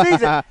it. He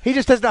sees it. He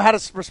just doesn't know how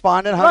to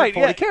respond in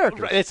 140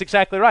 characters. That's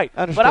exactly right.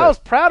 Understood. But I was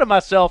proud of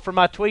myself for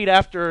my tweet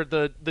after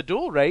the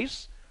dual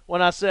race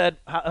when I said,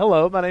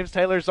 "Hello, my name's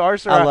Taylor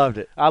Zarser. I loved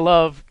it. I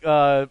love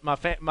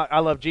I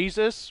love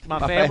Jesus, my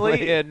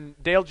family,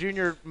 and Dale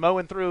Jr.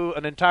 mowing through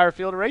an entire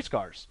field of race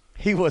cars."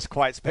 He was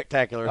quite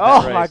spectacular.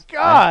 Oh my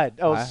God!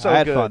 That was so good. I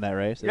had fun that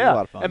race. It was a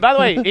lot of fun. And by the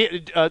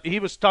way, he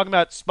was talking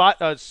about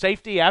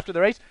safety after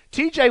the race.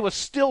 TJ was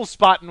still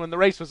spotting when the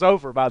race was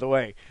over. By the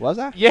way, was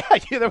I? Yeah,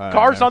 there were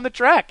cars on the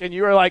track, and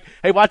you were like,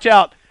 "Hey, watch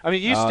out!" I mean,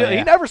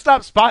 he never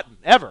stopped spotting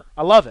ever.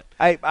 I love it.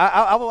 Hey,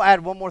 I will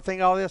add one more thing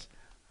to all this.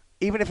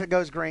 Even if it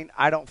goes green,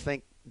 I don't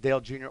think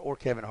Dale Jr. or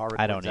Kevin Harvick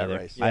wins that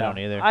race. I don't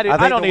either. I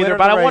don't either,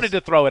 but I wanted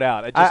to throw it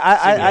out.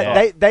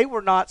 They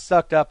were not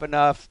sucked up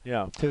enough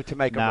to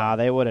make a run.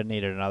 They would have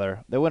needed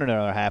another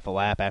half a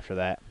lap after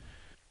that.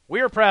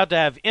 We are proud to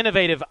have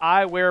innovative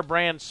eyewear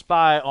brand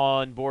Spy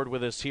on board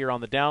with us here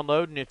on the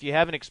download, and if you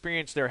haven't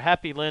experienced their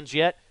Happy Lens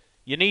yet,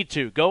 you need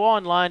to. Go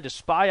online to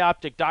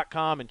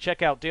spyoptic.com and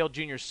check out Dale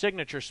Jr.'s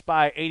signature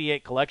Spy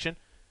 88 collection,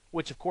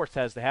 which, of course,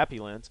 has the Happy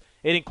Lens.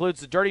 It includes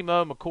the Dirty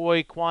Mo,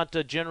 McCoy,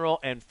 Quanta, General,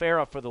 and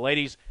Farah for the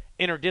ladies.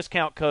 Enter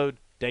discount code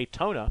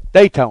Daytona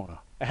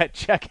at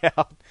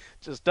checkout.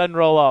 Just doesn't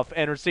roll off,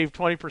 and receive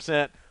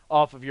 20%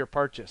 off of your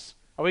purchase.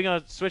 Are we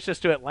going to switch this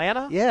to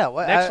Atlanta? Yeah,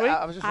 next week?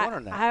 I was just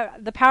wondering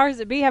that. The powers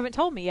that be haven't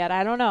told me yet.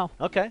 I don't know.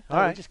 Okay, all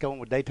right. We're just going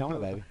with Daytona,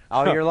 baby.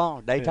 All year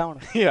long,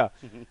 Daytona. Yeah.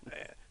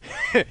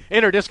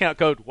 Enter discount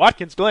code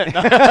Watkins Glen.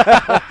 All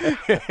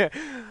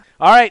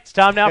right, it's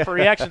time now for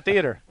Reaction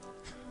Theater.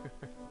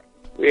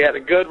 We had a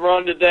good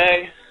run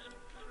today.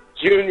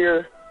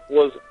 Junior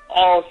was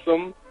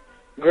awesome.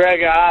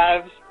 Greg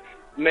Ives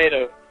made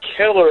a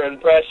killer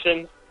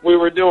impression. We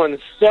were doing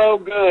so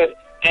good.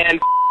 And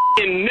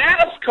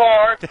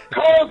NASCAR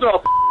calls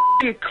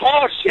a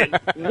caution.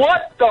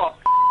 What the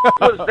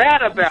was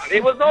that about?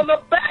 It was on the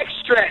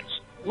backstretch.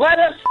 Let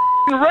us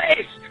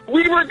race.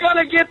 We were going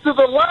to get to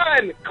the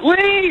line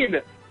clean.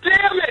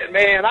 Damn it,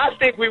 man. I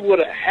think we would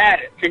have had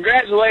it.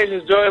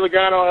 Congratulations, Joey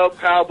Logano. Hope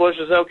Kyle Busch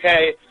is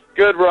okay.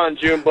 Good run,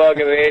 Junebug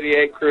and the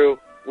 88 crew.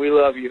 We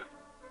love you.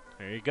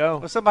 There you go.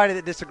 Well, somebody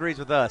that disagrees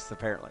with us,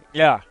 apparently.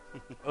 Yeah.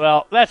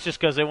 Well, that's just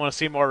because they want to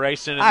see more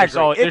racing. And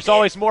there's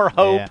always more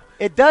hope. Yeah.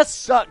 It does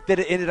suck that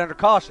it ended under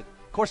caution.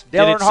 Of course,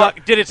 Dale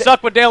Earnhardt. Did it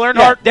suck with Dale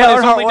Earnhardt? Dale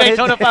Earnhardt only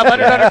Daytona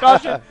 500 under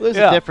caution? Well, there's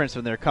a difference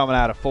when they're coming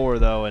out of 4,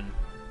 though.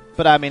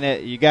 But, I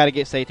mean, you got to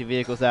get safety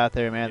vehicles out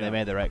there, man. Yeah. They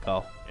made the right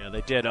call. Yeah,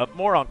 they did.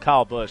 More on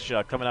Kyle Busch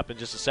coming up in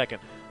just a second.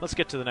 Let's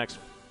get to the next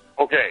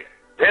one. Okay.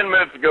 10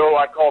 minutes ago,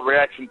 I called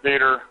Reaction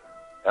Theater,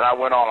 and I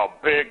went on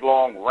a big,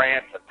 long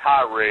rant, a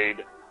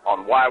tirade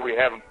on why we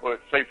haven't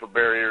put safer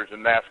barriers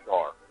in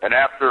NASCAR. And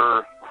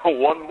after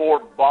one more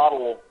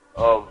bottle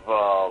of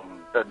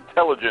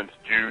intelligence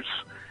juice,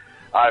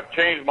 I've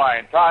changed my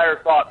entire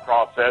thought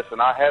process,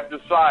 and I have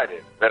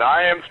decided that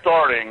I am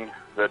starting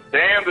the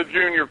Damn the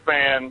Junior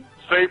Fan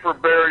Safer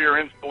Barrier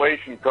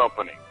Installation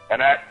Company.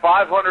 And at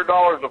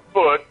 $500 a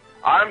foot,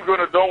 I'm going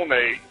to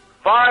donate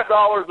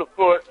 $5 a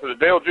foot to the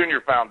Dale Jr.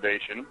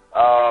 Foundation.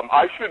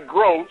 I should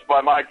gross,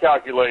 by my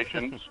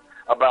calculations,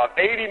 about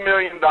 $80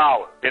 million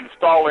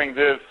installing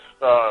this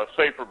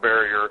safer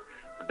barrier,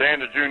 the Dan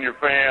the Jr.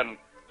 Fan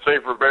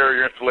Safer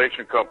Barrier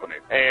Installation Company.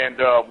 And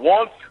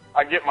once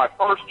I get my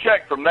first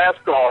check from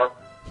NASCAR,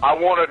 I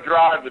want to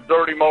drive the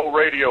Dirty Mo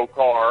radio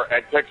car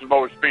at Texas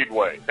Motor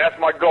Speedway. That's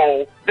my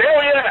goal.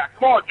 Hell yeah!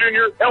 Come on,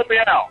 Junior, help me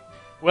out.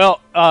 Well,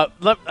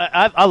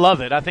 I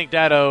love it. I think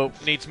Dado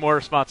needs more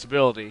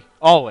responsibility.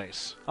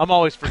 Always. I'm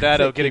always for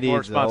Dado getting more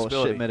responsibility. A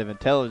whole shipment of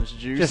intelligence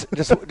juice.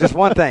 Just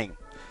one thing.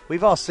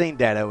 We've all seen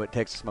Dado at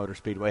Texas Motor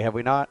Speedway, have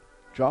we not?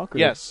 Drunk?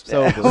 Yes.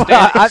 Sober.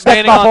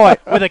 Standing on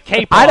with a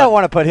cape on. I don't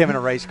want to put him in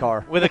a race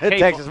car with a cape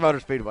Texas Motor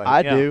Speedway.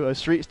 I do, a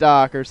street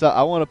stock or something.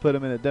 I want to put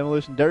him in a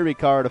demolition derby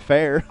car at a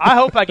fair. I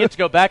hope I get to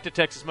go back to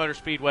Texas Motor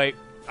Speedway.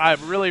 I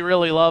really,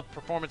 really love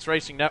Performance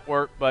Racing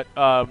Network, but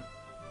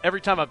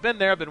every time I've been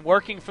there, I've been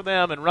working for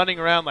them and running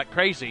around like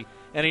crazy,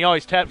 and he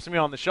always taps me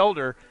on the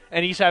shoulder,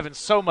 and he's having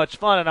so much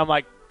fun, and I'm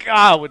like,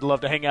 God, I would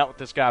love to hang out with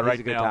this guy right now. He's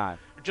a good time.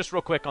 just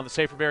real quick on the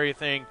safer barrier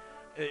thing,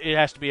 it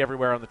has to be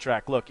everywhere on the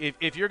track. Look,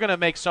 if you're going to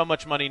make so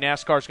much money,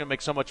 NASCAR's going to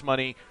make so much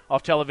money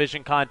off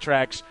television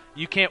contracts,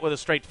 you can't with a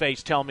straight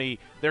face tell me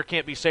there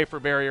can't be safer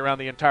barrier around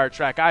the entire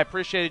track. I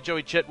appreciated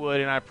Joey Chitwood,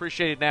 and I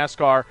appreciated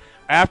NASCAR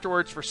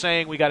afterwards for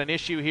saying we got an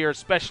issue here,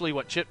 especially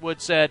what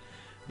Chitwood said.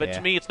 But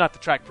to me, it's not the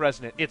track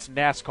president. It's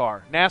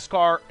NASCAR.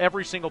 NASCAR,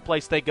 every single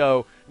place they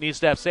go,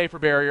 needs to have safer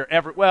barrier.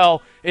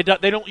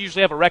 They don't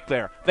usually have a wreck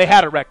there. They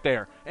had a wreck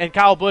there. And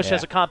Kyle Busch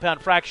has a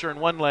compound fracture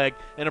in one leg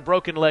and a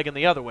broken leg in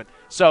the other one.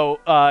 So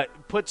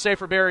put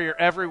safer barrier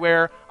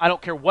everywhere. I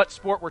don't care what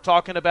sport we're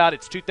talking about.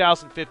 It's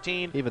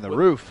 2015. Even the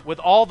roof. With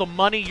all the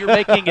money you're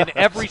making in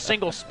every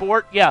single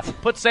sport,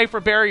 put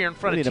safer barrier in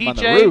front of TJ on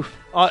the roof.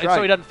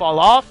 So he doesn't fall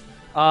off.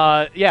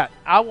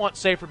 I want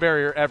safer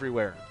barrier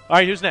everywhere. All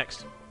right, who's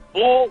next?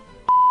 Bull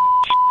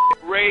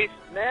race.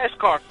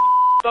 NASCAR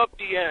up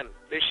the end.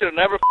 They should have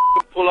never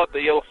pulled out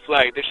the yellow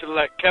flag. They should have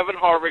let Kevin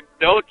Harvick,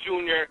 Dale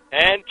Jr.,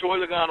 and Joey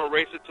Logano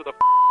race it to the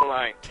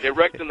line. They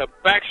wrecked in the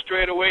back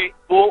straightaway.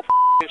 Bull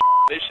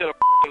They should have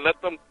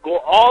let them go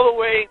all the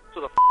way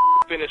to the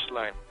finish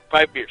line.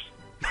 5 beers.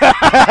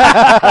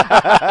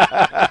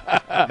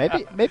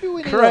 maybe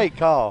we need great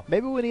call.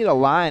 Maybe we need a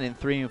line in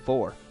 3 and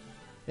 4.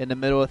 In the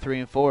middle of 3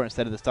 and 4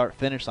 instead of the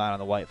start-finish line on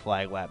the white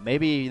flag lap.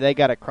 Maybe they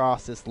got to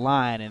cross this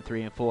line in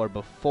 3 and 4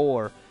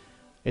 before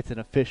it's an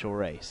official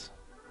race.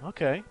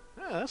 Okay,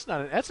 that's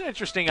an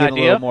interesting Give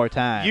idea. A little more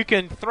time. You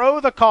can throw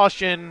the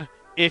caution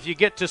if you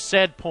get to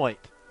said point.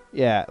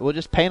 Yeah, we'll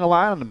just paint a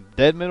line on the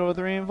dead middle of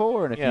 3 and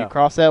 4, and if you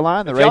cross that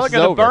line, the race is over.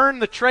 Y'all are going to burn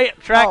the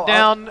track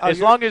down as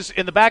long as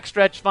in the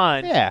backstretch,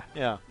 fine. Yeah.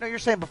 No, you're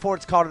saying before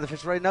it's called an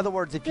official race. In other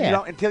words, if you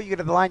don't until you get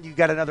to the line, you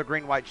got another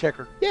green white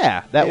checker.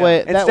 Yeah, that way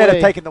instead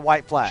of taking the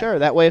white flag. Sure,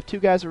 that way if 2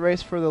 guys are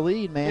racing for the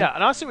lead, man. Yeah,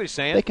 and I see what he's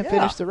saying. They can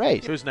finish the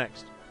race. Who's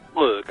next?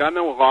 Look, I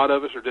know a lot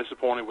of us are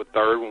disappointed with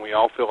third when we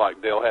all feel like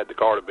Dale had the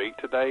car to beat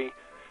today.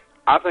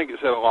 I think it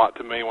said a lot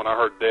to me when I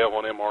heard Dale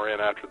on MRN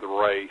after the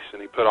race,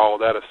 and he put all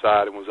of that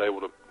aside and was able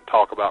to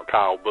talk about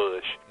Kyle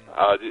Busch.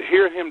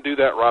 Hearing him do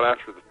that right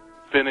after the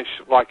finish,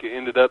 like it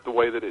ended up the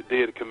way that it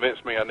did, it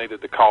convinced me I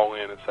needed to call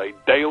in and say,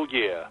 Dale,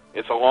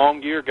 it's a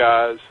long year,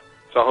 guys,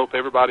 so I hope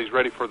everybody's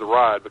ready for the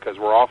ride because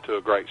we're off to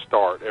a great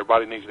start.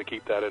 Everybody needs to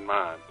keep that in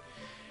mind.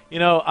 You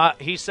know,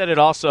 he said it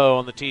also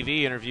on the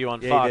TV interview on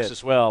Fox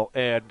as well,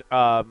 and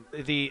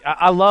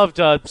I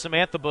loved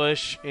Samantha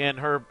Busch and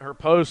her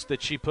post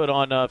that she put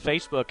on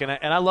Facebook,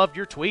 and I loved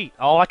your tweet.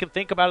 All I can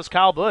think about is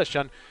Kyle Busch.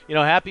 I'm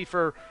happy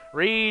for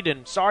Reed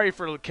and sorry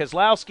for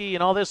Keselowski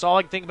and all this. All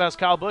I can think about is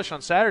Kyle Busch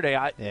on Saturday.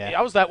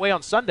 I was that way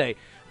on Sunday.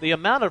 The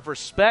amount of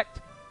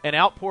respect and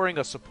outpouring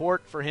of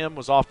support for him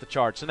was off the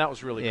charts, and that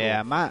was really cool.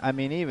 Yeah,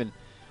 even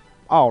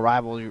all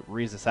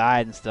rivalries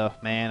aside and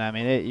stuff, man. I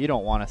mean, you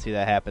don't want to see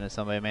that happen to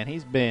somebody, man.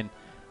 He's been,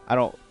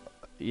 I'm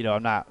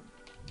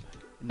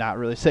not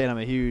really saying I'm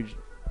a huge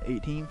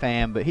 18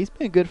 fan, but he's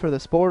been good for the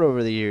sport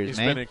over the years,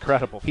 man. He's been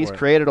incredible for He's it.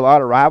 created a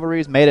lot of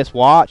rivalries, made us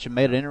watch, and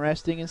made it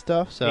interesting and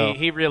stuff. So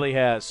he really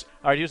has.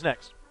 All right, who's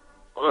next?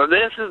 Well,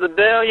 this is the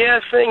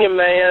Dale singing,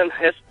 man.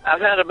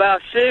 I've had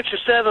about 6 or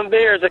 7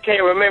 beers. I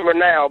can't remember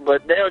now,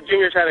 but Dale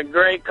Jr.'s had a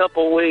great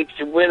couple of weeks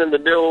winning the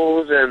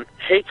duels, and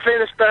he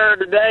finished third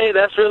today.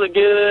 That's really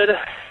good.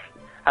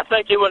 I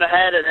think he would have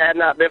had it had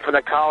not been for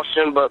the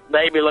caution, but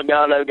Baby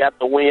Logano got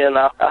the win.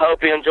 I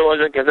hope he enjoys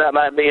it because that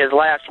might be his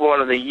last one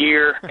of the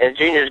year, and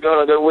Junior's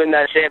going to go win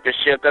that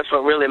championship. That's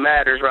what really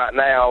matters right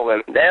now.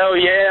 And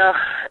Dale,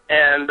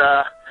 and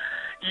I'm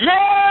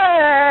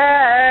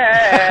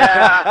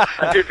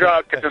too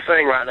drunk to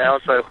sing right now,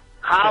 so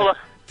holla.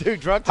 Too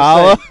drunk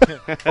to sing.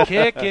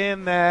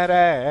 Kicking that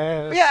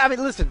ass. Yeah, I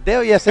mean, listen,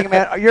 Dale, singing,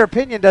 man, your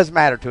opinion doesn't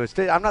matter to us.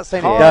 I'm not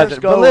saying it Cars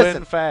doesn't, but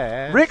listen,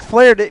 fast. Ric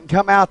Flair didn't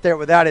come out there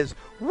without his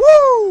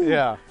woo.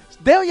 Yeah.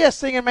 Dale,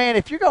 singing, man,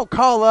 if you're going to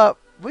call up,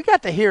 we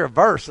got to hear a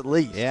verse at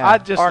least. Yeah. I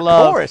just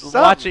love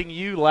watching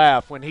you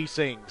laugh when he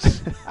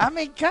sings. I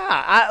mean,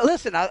 God,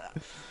 listen,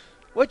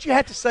 what you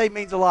have to say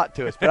means a lot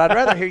to us, but I'd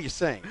rather hear you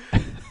sing.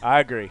 I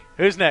agree.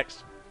 Who's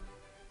next?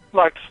 I'd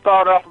like to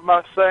start off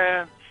by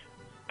saying,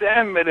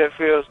 damn it, it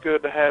feels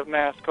good to have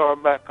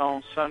NASCAR back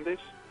on Sundays.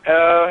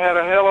 Had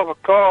a hell of a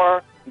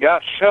car,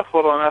 got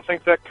shuffled, and I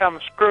think that kind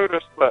of screwed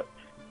us, but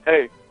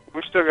hey,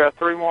 we still got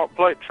 3 more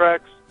plate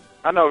tracks.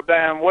 I know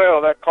damn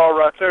well that car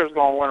right there is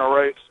going to win a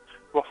race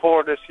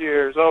before this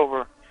year is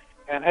over.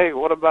 And hey,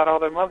 what about all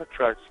them other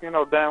tracks? You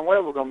know damn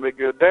well we're going to be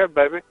good there,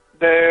 baby.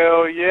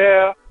 Dale,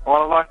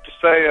 What I'd like to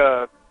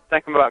say,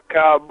 thinking about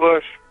Kyle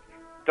Busch,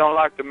 don't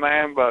like the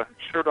man, but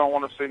sure don't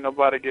want to see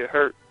nobody get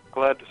hurt.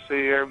 Glad to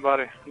see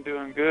everybody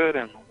doing good,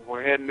 and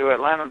we're heading to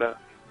Atlanta to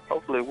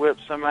hopefully whip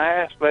some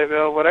ass, baby,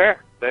 over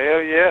there.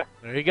 Dale,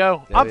 There you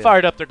go. I'm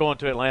fired up. They're going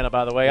to Atlanta,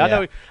 by the way.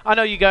 Yeah. I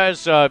know you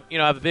guys, have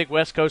a big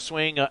West Coast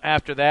swing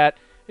after that.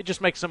 It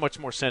just makes so much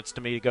more sense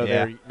to me to go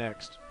there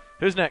next.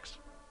 Who's next?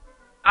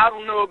 I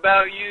don't know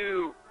about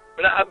you,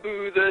 but I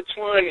boo the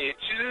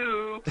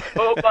 22.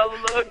 Hope all the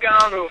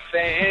Logano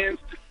fans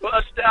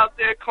bust out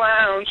their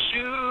clown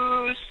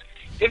shoes.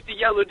 If the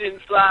yellow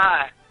didn't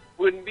fly,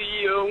 wouldn't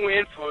be a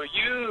win for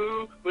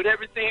you. But but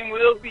everything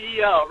will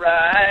be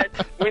alright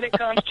when it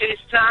comes chase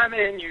time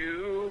and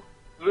you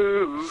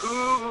lose.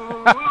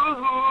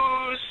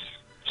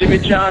 Jimmy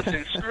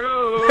Johnson,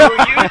 screw you too.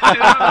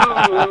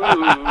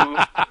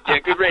 Yeah,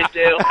 good race,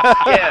 Dale.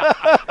 Yeah.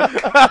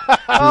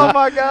 Oh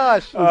my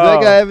gosh! Does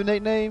that guy have a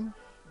nickname?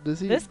 Does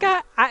he? This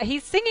guy,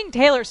 he's singing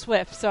Taylor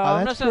Swift, so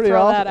I'm that's just going to pretty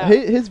throw awesome. that out.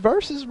 His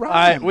verse is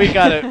right. We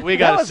got to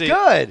That see. was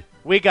good.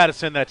 We got to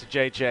send that to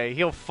JJ.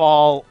 He'll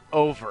fall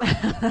over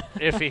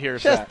if he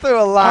hears Just that.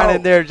 threw a line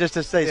in there just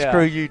to say Yeah.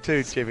 screw you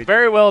too, Jimmy.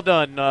 Very well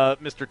done,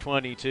 Mr.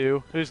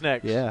 22. Who's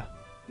next? Yeah.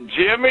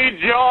 Jimmy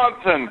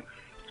Johnson,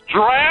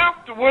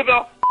 draft with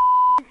a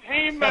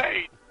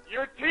teammate.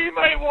 Your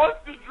teammate wants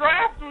to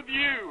draft with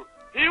you.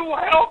 He will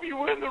help you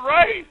win the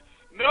race.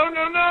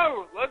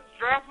 No. Let's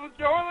draft with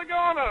Joe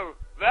Logano.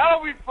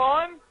 That'll be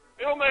fun.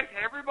 It'll make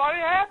everybody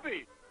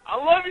happy. I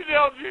love you,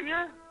 Dale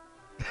Jr.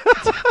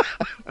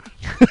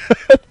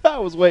 I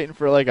was waiting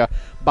for like a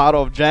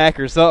bottle of Jack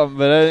or something,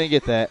 but I didn't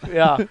get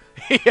that.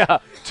 Yeah.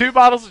 2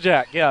 bottles of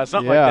Jack. Yeah,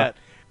 something like that.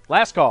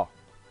 Last call.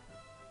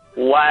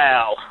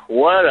 Wow,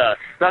 what a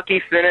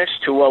sucky finish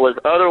to what was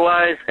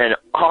otherwise an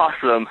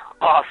awesome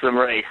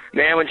race.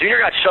 Man, when Junior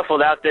got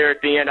shuffled out there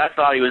at the end, I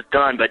thought he was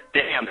done, but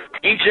damn.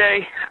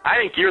 EJ, I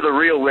think you're the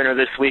real winner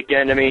this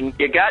weekend. I mean,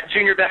 you got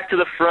Junior back to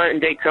the front in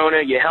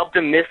Daytona. You helped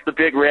him miss the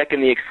big wreck in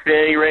the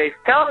Xfinity race.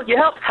 Hell, you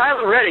helped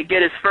Tyler Reddick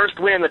get his first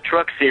win in the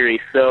Truck Series.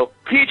 So,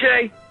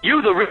 TJ,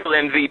 you the real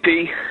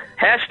MVP.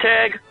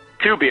 Hashtag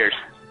 2 beers.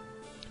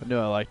 I knew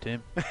I liked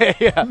him.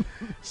 Yeah.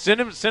 Send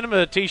him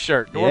a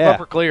T-shirt. Door Yeah.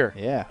 bumper clear.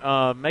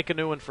 Yeah. Make a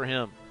new one for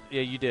him.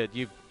 Yeah, you did.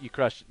 You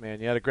crushed it, man.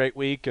 You had a great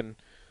week, and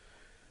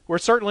we're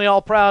certainly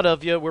all proud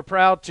of you. We're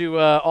proud to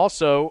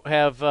also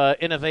have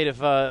innovative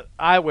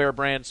eyewear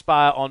brand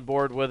Spy on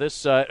board with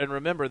us. And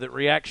remember that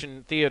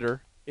Reaction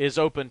Theater is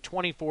open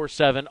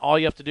 24/7. All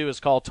you have to do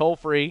is call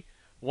toll-free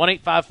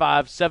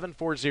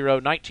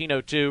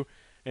 1-855-740-1902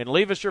 and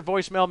leave us your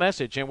voicemail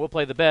message, and we'll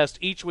play the best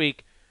each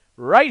week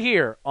right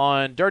here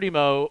on Dirty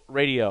Mo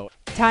Radio.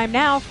 Time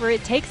now for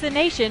It Takes a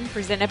Nation,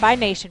 presented by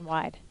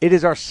Nationwide. It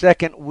is our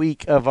second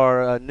week of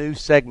our new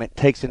segment,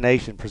 Takes a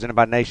Nation, presented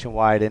by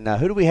Nationwide. And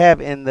who do we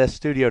have in the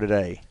studio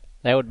today?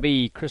 That would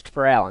be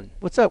Christopher Allen.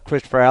 What's up,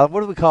 Christopher Allen?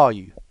 What do we call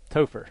you?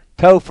 Topher.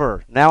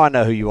 Topher. Now I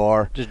know who you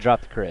are. Just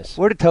dropped the Chris.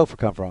 Where did Topher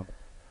come from?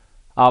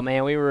 Oh,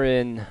 man, we were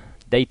in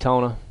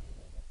Daytona,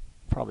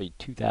 probably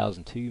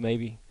 2002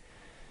 maybe.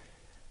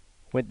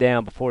 Went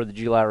down before the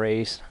July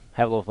race,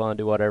 have a little fun,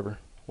 do whatever.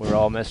 We were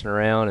all messing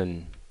around,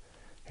 and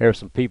there were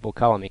some people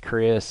calling me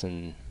Chris,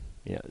 and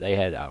they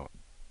had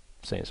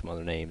saying some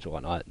other names and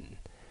whatnot. And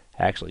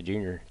actually,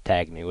 Junior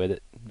tagged me with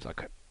it. He's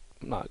like,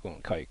 "I'm not going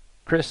to call you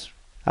Chris.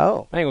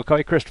 Oh, I ain't going to call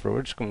you Christopher.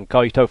 We're just going to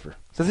call you Topher."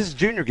 So this is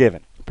Junior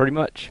giving. Pretty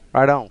much.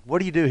 Right on. What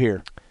do you do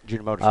here,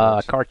 Junior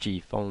Motorsports? Car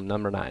chief on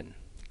number 9.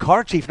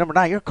 Car chief number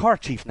 9. You're a car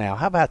chief now.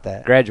 How about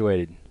that?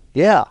 Graduated.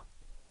 Yeah.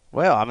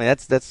 Well, I mean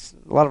that's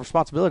a lot of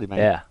responsibility, man.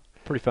 Yeah.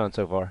 Pretty fun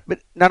so far. But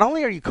not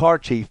only are you car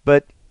chief,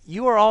 but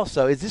you are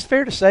also, is this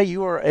fair to say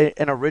you are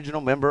an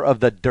original member of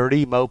the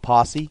Dirty Mo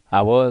Posse?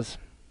 I was.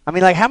 I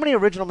mean, like, how many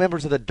original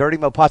members of the Dirty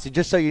Mo Posse,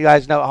 just so you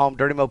guys know at home,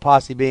 Dirty Mo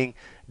Posse being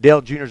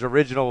Dale Jr.'s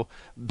original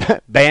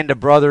band of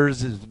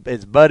brothers,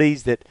 his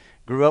buddies that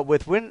grew up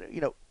with.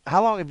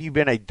 How long have you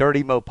been a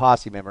Dirty Mo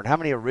Posse member, and how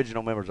many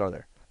original members are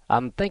there?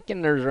 I'm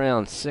thinking there's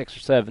around 6 or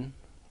 7.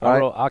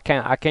 All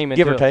right. I came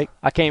into Give or take.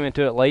 I came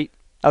into it late.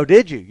 Oh,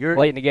 did you? You're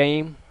late in the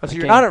game. Oh, so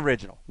you're not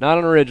original? Not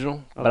an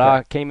original, but Okay.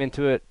 I came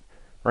into it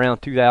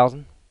around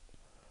 2000.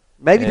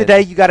 Maybe the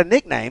day you got a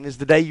nickname is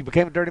the day you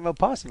became a Dirty Mo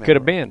Posse member. Could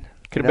have been.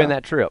 Could have been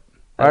that trip.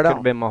 That Right could on.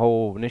 have been my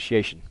whole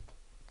initiation.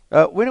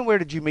 When and where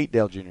did you meet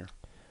Dale Jr.?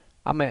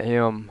 I met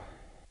him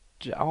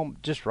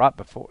just right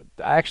before,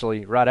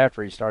 actually right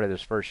after he started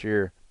his first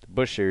year, the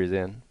Busch Series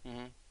then,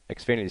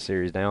 Xfinity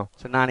Series now.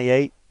 So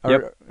 98?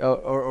 Yep.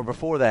 Or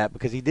before that,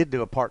 because he did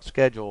do a part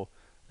schedule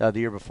the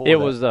year before It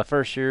that. was the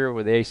first year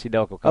with the AC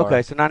Delco car.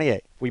 Okay, so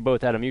 98. We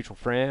both had a mutual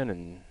friend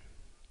and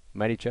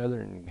met each other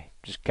and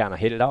just kind of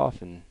hit it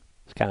off, and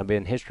it's kind of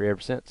been history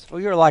ever since. Well,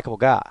 you're a likable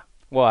guy.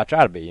 Well, I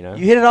try to be, You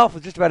hit it off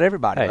with just about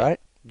everybody, Hey. right?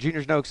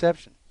 Junior's no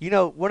exception.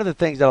 One of the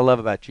things that I love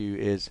about you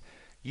is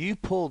you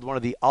pulled one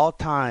of the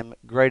all-time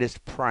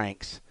greatest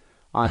pranks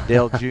on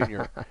Dale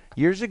Jr.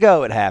 Years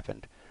ago it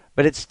happened,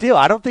 but it's still,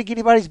 I don't think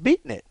anybody's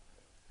beaten it.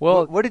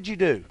 Well, what did you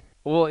do?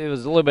 Well, it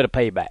was a little bit of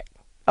payback.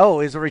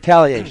 Oh, it was a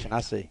retaliation, I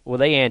see. Well,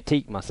 they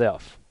antiqued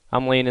myself.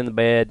 I'm laying in the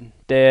bed,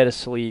 dead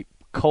asleep,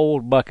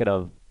 cold bucket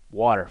of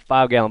water,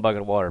 5-gallon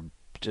bucket of water,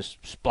 just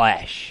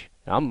splash.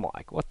 And I'm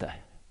like, what the?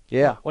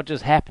 Yeah. What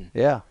just happened?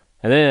 Yeah.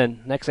 And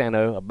then, next thing I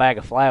know, a bag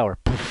of flour.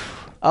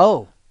 Poof.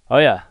 Oh. Oh,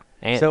 yeah.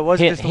 So it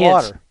wasn't just the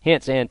water.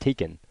 Hence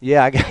antiquing.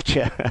 Yeah, I got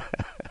you.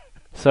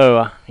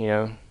 So,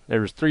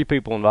 there was 3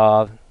 people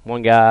involved.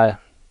 One guy,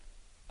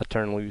 I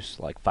turned loose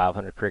like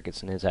 500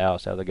 crickets in his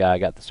house. The other guy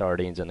got the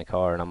sardines in the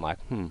car, and I'm like,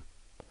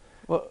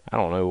 Well, I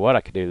don't know what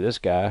I could do to this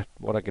guy,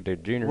 what I could do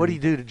to Junior. What do you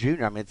do to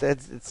Junior? I mean,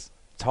 it's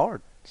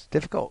hard. It's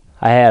difficult.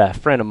 I had a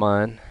friend of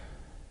mine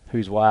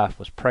whose wife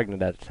was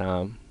pregnant at the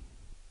time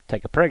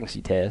take a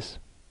pregnancy test,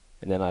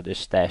 and then I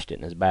just stashed it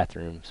in his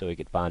bathroom so he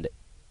could find it,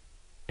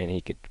 and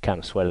he could kind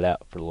of sweat it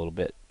out for a little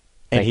bit.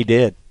 And he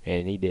did.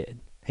 And he did.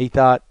 He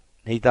thought,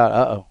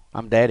 uh-oh,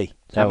 I'm daddy.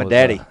 I'm a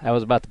daddy. That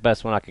was about the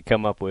best one I could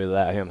come up with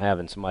without him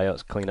having somebody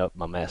else clean up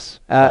my mess.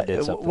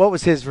 What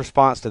was his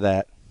response to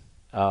that?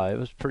 It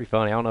was pretty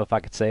funny. I don't know if I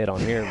could say it on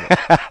here,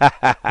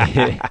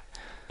 but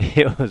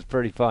it was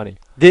pretty funny.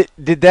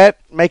 Did that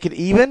make it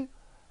even,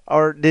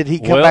 or did he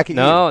come back at you?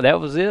 No, that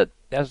was it.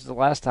 That was the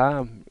last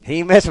time. He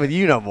ain't messing with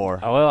you no more.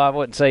 Well, I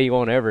wouldn't say he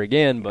won't ever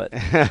again, but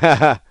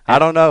I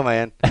don't know,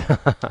 man.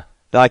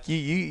 Like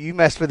you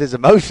messed with his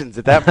emotions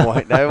at that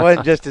point. It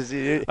wasn't just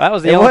it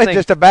wasn't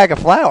just a bag of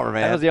flour,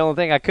 man. That was the only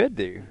thing I could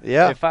do.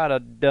 Yeah. If I'd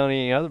have done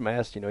any other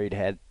mess, he'd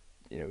had,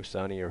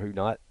 Sonny or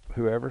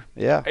whoever.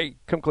 Yeah. Hey,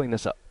 come clean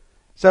this up.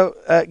 So,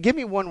 give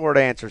me one-word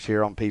answers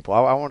here on people.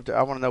 I want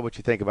to know what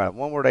you think about it.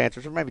 One-word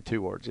answers, or maybe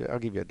 2 words. I'll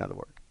give you another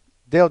word.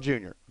 Dale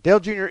Jr. Dale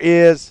Jr.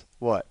 is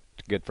what?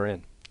 Good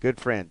friend. Good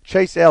friend.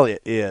 Chase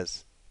Elliott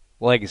is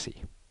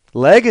legacy.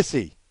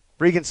 Legacy.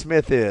 Regan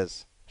Smith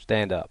is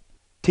stand up.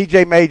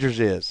 TJ Majors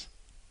is.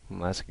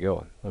 That's a good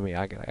one.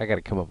 I got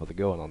to come up with a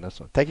good one on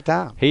this one. Take your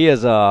time. He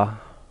is a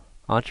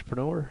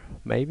entrepreneur,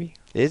 maybe.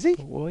 Is he?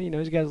 Well,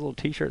 he's got his little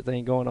T-shirt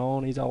thing going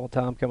on. He's all the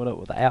time coming up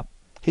with an app.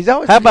 He's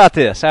always. How about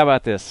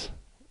this?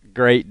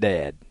 Great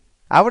dad.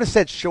 I would have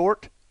said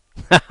short,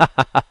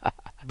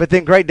 but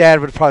then great dad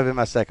would have probably been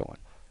my second one.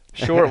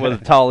 Short with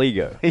a tall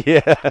ego.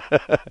 Yeah.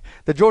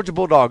 The Georgia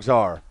Bulldogs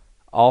are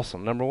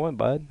awesome. Number 1,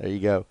 bud. There you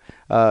go.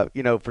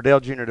 For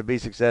Dale Jr. to be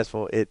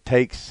successful, it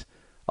takes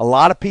a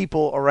lot of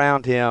people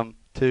around him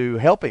to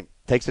help him.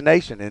 It takes a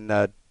nation. And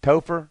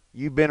Topher,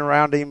 you've been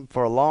around him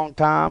for a long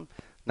time,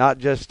 not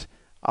just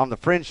on the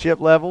friendship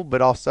level,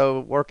 but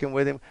also working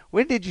with him.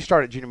 When did you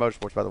start at Junior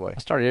Motorsports, by the way? I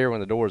started here when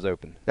the doors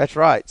opened. That's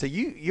right. So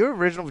you're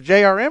original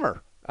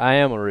JRMer. I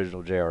am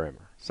original JRMer.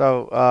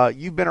 So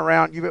you've been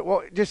around.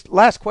 Just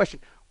last question.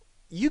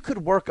 You could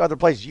work other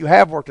places. You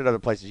have worked at other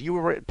places. You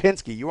were at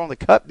Penske. You were on the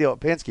Cup deal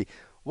at Penske.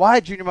 Why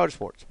Junior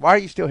Motorsports? Why are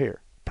you still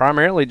here?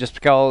 Primarily just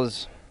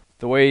because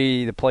the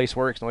way the place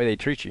works and the way they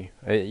treat you.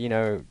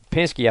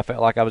 Penske, I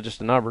felt like I was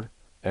just a number.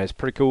 And it's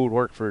pretty cool to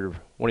work for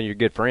one of your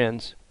good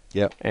friends.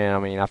 Yep.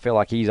 And I feel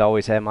like he's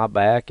always had my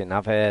back, and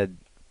I've had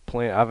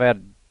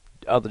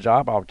other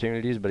job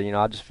opportunities, but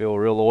I just feel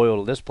real loyal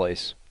to this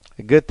place.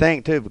 A good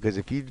thing too, because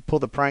if you pull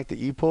the prank that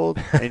you pulled,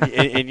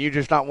 and you're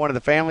just not one of the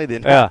family,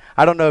 then yeah.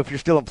 I don't know if you're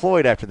still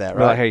employed after that,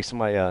 right? Well, hey,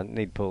 somebody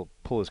need to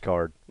pull his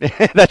card.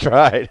 That's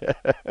right.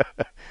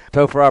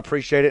 Topher, I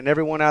appreciate it, and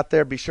everyone out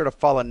there, be sure to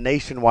follow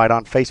Nationwide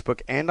on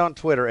Facebook and on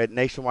Twitter at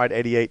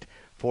Nationwide88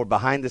 for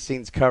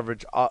behind-the-scenes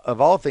coverage of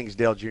all things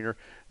Dale Jr.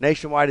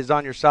 Nationwide is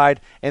on your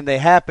side, and they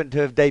happen to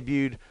have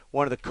debuted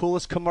one of the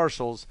coolest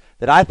commercials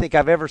that I think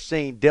I've ever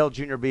sseen Dale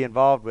Jr. be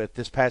involved with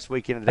this past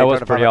weekend. That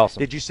was pretty awesome.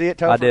 Did you see it,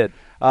 Topher? I did.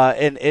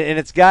 And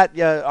it's got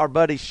our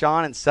buddies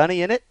Sean and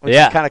Sonny in it, which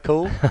is kind of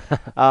cool.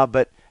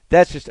 But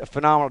that's just a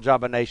phenomenal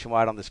job by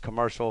Nationwide on this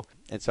commercial.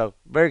 And so,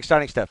 very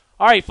exciting stuff.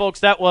 All right,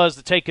 folks, that was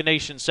the Take a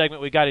Nation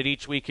segment. We got it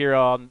each week here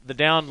on the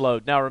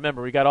Download. Now,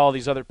 remember, we got all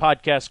these other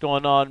podcasts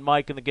going on.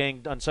 Mike and the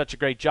gang done such a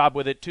great job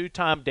with it.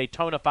 2-time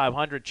Daytona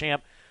 500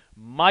 champ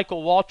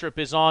Michael Waltrip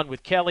is on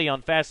with Kelly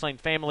on Fastlane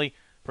Family,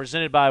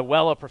 presented by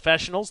Wella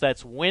Professionals.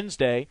 That's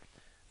Wednesday.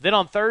 Then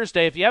on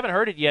Thursday, if you haven't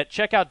heard it yet,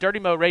 check out Dirty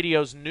Mo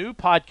Radio's new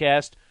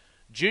podcast,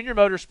 Junior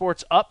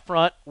Motorsports Up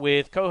Front,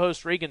 with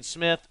co-host Regan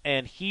Smith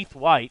and Heath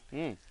White.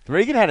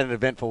 Regan had an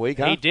eventful week,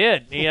 huh? He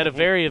did. He had a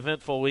very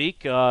eventful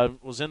week.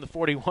 Was in the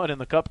 41 in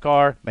the Cup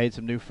car. Made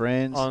some new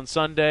friends. On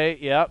Sunday,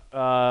 yep.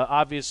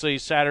 Obviously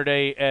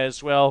Saturday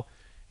as well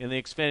in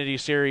the Xfinity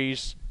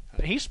Series.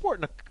 He's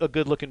sporting a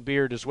good-looking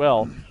beard as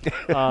well.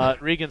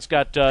 Regan's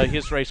got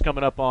his race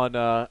coming up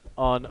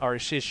or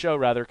his show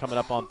rather, coming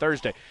up on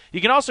Thursday. You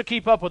can also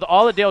keep up with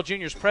all of Dale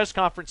Jr.'s press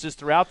conferences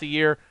throughout the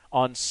year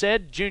on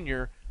Said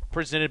Jr.,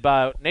 presented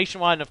by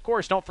Nationwide. And, of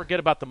course, don't forget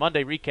about the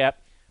Monday recap,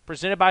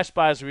 presented by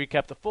Spy, as we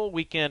recap the full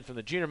weekend from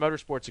the Junior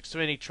Motorsports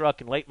Xfinity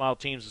truck and late model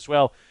teams, as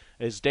well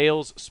as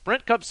Dale's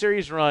Sprint Cup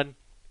Series run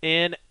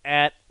in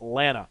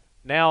Atlanta.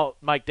 Now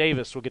Mike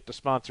Davis will get to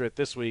sponsor it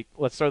this week.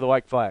 Let's throw the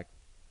white flag.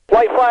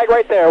 White flag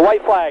right there,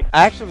 white flag.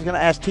 I actually was going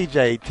to ask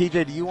TJ.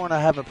 TJ, do you want to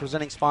have a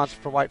presenting sponsor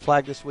for White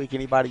Flag this week?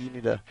 Anybody you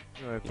need to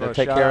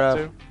take care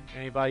of?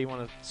 Anybody you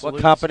want to salute?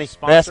 What company?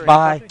 Best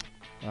Buy?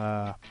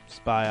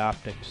 Spy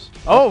Optics.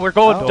 Oh, we're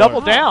going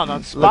double down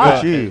on Spy. Look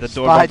at you. The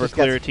Door Bumper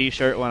Clear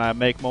T-shirt when I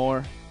make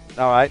more.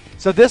 All right.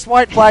 So this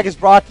white flag is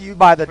brought to you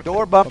by the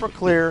Door Bumper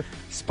Clear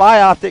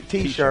Spy Optic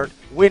T-shirt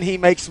when he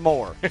makes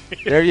more.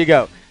 There you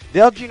go.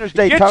 Dale Jr.'s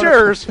Daytona. Get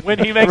yours when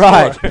he makes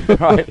more.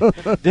 Right.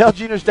 Dale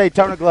Jr.'s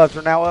Daytona gloves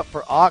are now up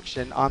for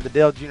auction on the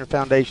Dale Jr.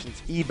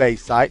 Foundation's eBay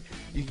site.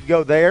 You can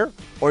go there,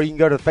 or you can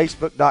go to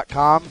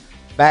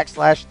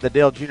facebook.com/the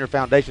Dale Jr.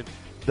 Foundation.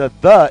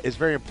 The is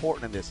very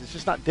important in this. It's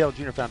just not Dale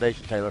Jr.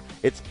 Foundation, Taylor.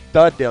 It's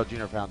the Dale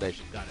Jr.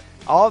 Foundation. Got it.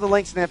 All the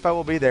links and info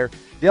will be there.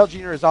 Dale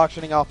Jr. is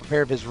auctioning off a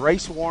pair of his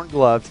race-worn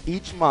gloves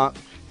each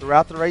month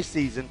throughout the race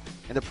season,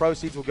 and the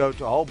proceeds will go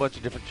to a whole bunch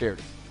of different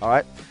charities. All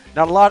right?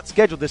 Not a lot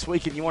scheduled this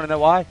week, and you want to know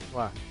why?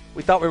 Why?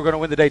 We thought we were going to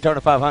win the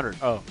Daytona 500.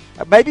 Oh.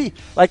 Maybe,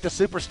 like the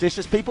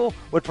superstitious people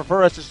would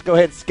prefer us just go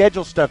ahead and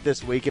schedule stuff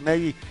this week, and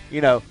maybe,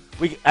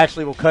 we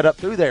actually will cut up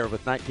through there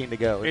with 19 to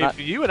go.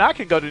 You and I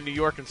can go to New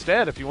York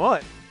instead if you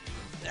want.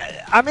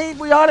 I mean,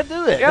 we ought to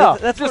do it. Yeah,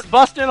 that's just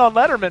bust in on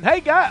Letterman. Hey,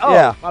 guy. Oh,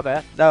 yeah. My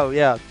bad. No,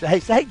 yeah.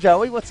 Hey,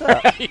 Joey, what's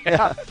up?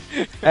 Yeah.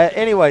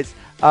 Anyways,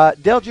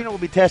 Dale Jr. will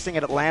be testing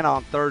at Atlanta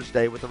on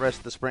Thursday with the rest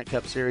of the Sprint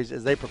Cup Series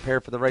as they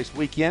prepare for the race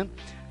weekend.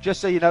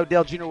 Just so you know,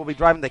 Dale Jr. will be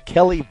driving the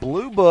Kelly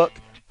Blue Book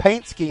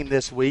paint scheme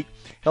this week.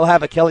 He'll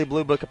have a Kelly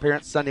Blue Book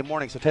appearance Sunday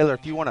morning. So, Taylor,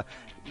 if you want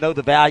to know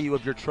the value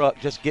of your truck,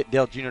 just get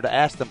Dale Jr. to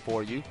ask them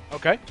for you.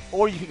 Okay.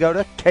 Or you can go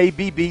to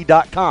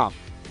kbb.com.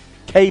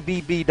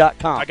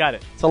 kbb.com. I got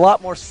it. It's a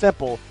lot more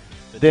simple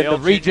than the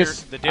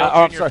Regis. The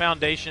Dale Jr.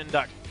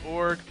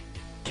 Foundation.org.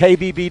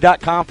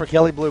 kbb.com for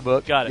Kelly Blue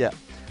Book. Got it. Yeah.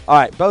 All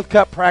right. Both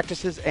Cup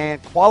practices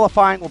and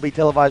qualifying will be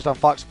televised on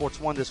Fox Sports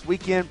 1 this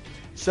weekend.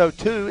 So,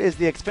 too, is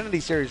the Xfinity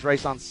Series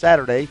race on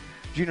Saturday.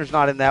 Junior's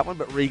not in that one,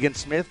 but Regan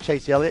Smith,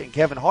 Chase Elliott, and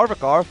Kevin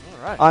Harvick are. All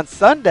right. On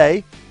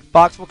Sunday,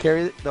 Fox will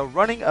carry the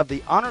running of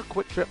the Honor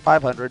Quick Trip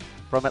 500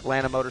 from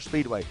Atlanta Motor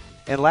Speedway.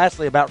 And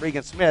lastly, about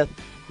Regan Smith,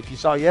 if you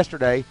saw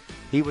yesterday,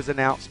 he was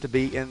announced to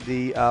be in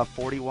the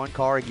 41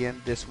 car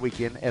again this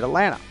weekend at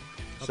Atlanta.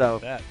 So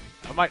that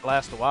might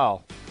last a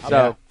while.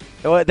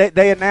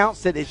 They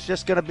announced that it's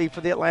just going to be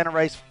for the Atlanta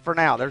race for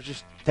now. They're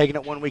just taking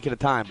it 1 week at a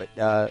time.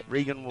 But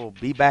Regan will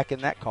be back in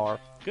that car.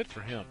 Good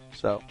for him.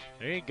 So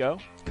there you go.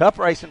 Cup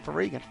racing for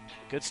Regan.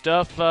 Good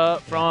stuff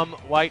from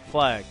White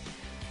Flag.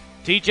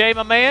 TJ,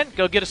 my man,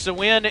 go get us a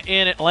win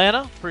in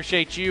Atlanta.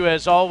 Appreciate you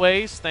as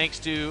always. Thanks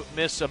to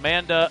Miss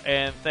Amanda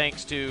and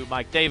thanks to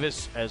Mike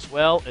Davis as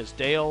well as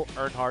Dale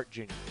Earnhardt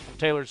Jr. I'm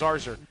Taylor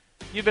Zarzer.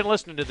 You've been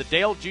listening to the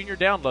Dale Jr.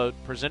 Download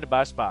presented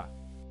by SPY.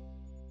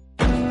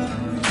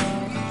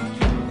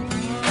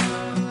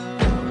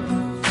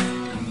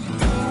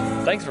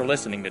 Thanks for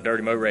listening to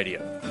Dirty Mo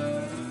Radio.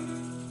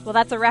 Well,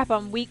 that's a wrap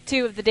on week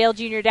 2 of the Dale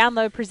Jr.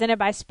 Download presented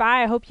by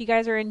SPY. I hope you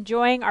guys are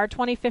enjoying our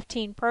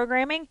 2015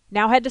 programming.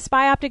 Now head to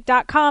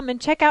SPYoptic.com and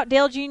check out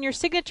Dale Jr.'s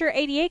signature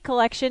 88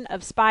 collection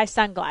of SPY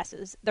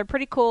sunglasses. They're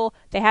pretty cool.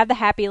 They have the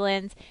happy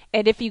lens.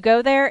 And if you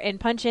go there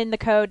and punch in the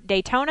code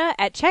Daytona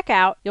at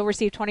checkout, you'll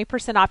receive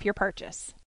 20% off your purchase.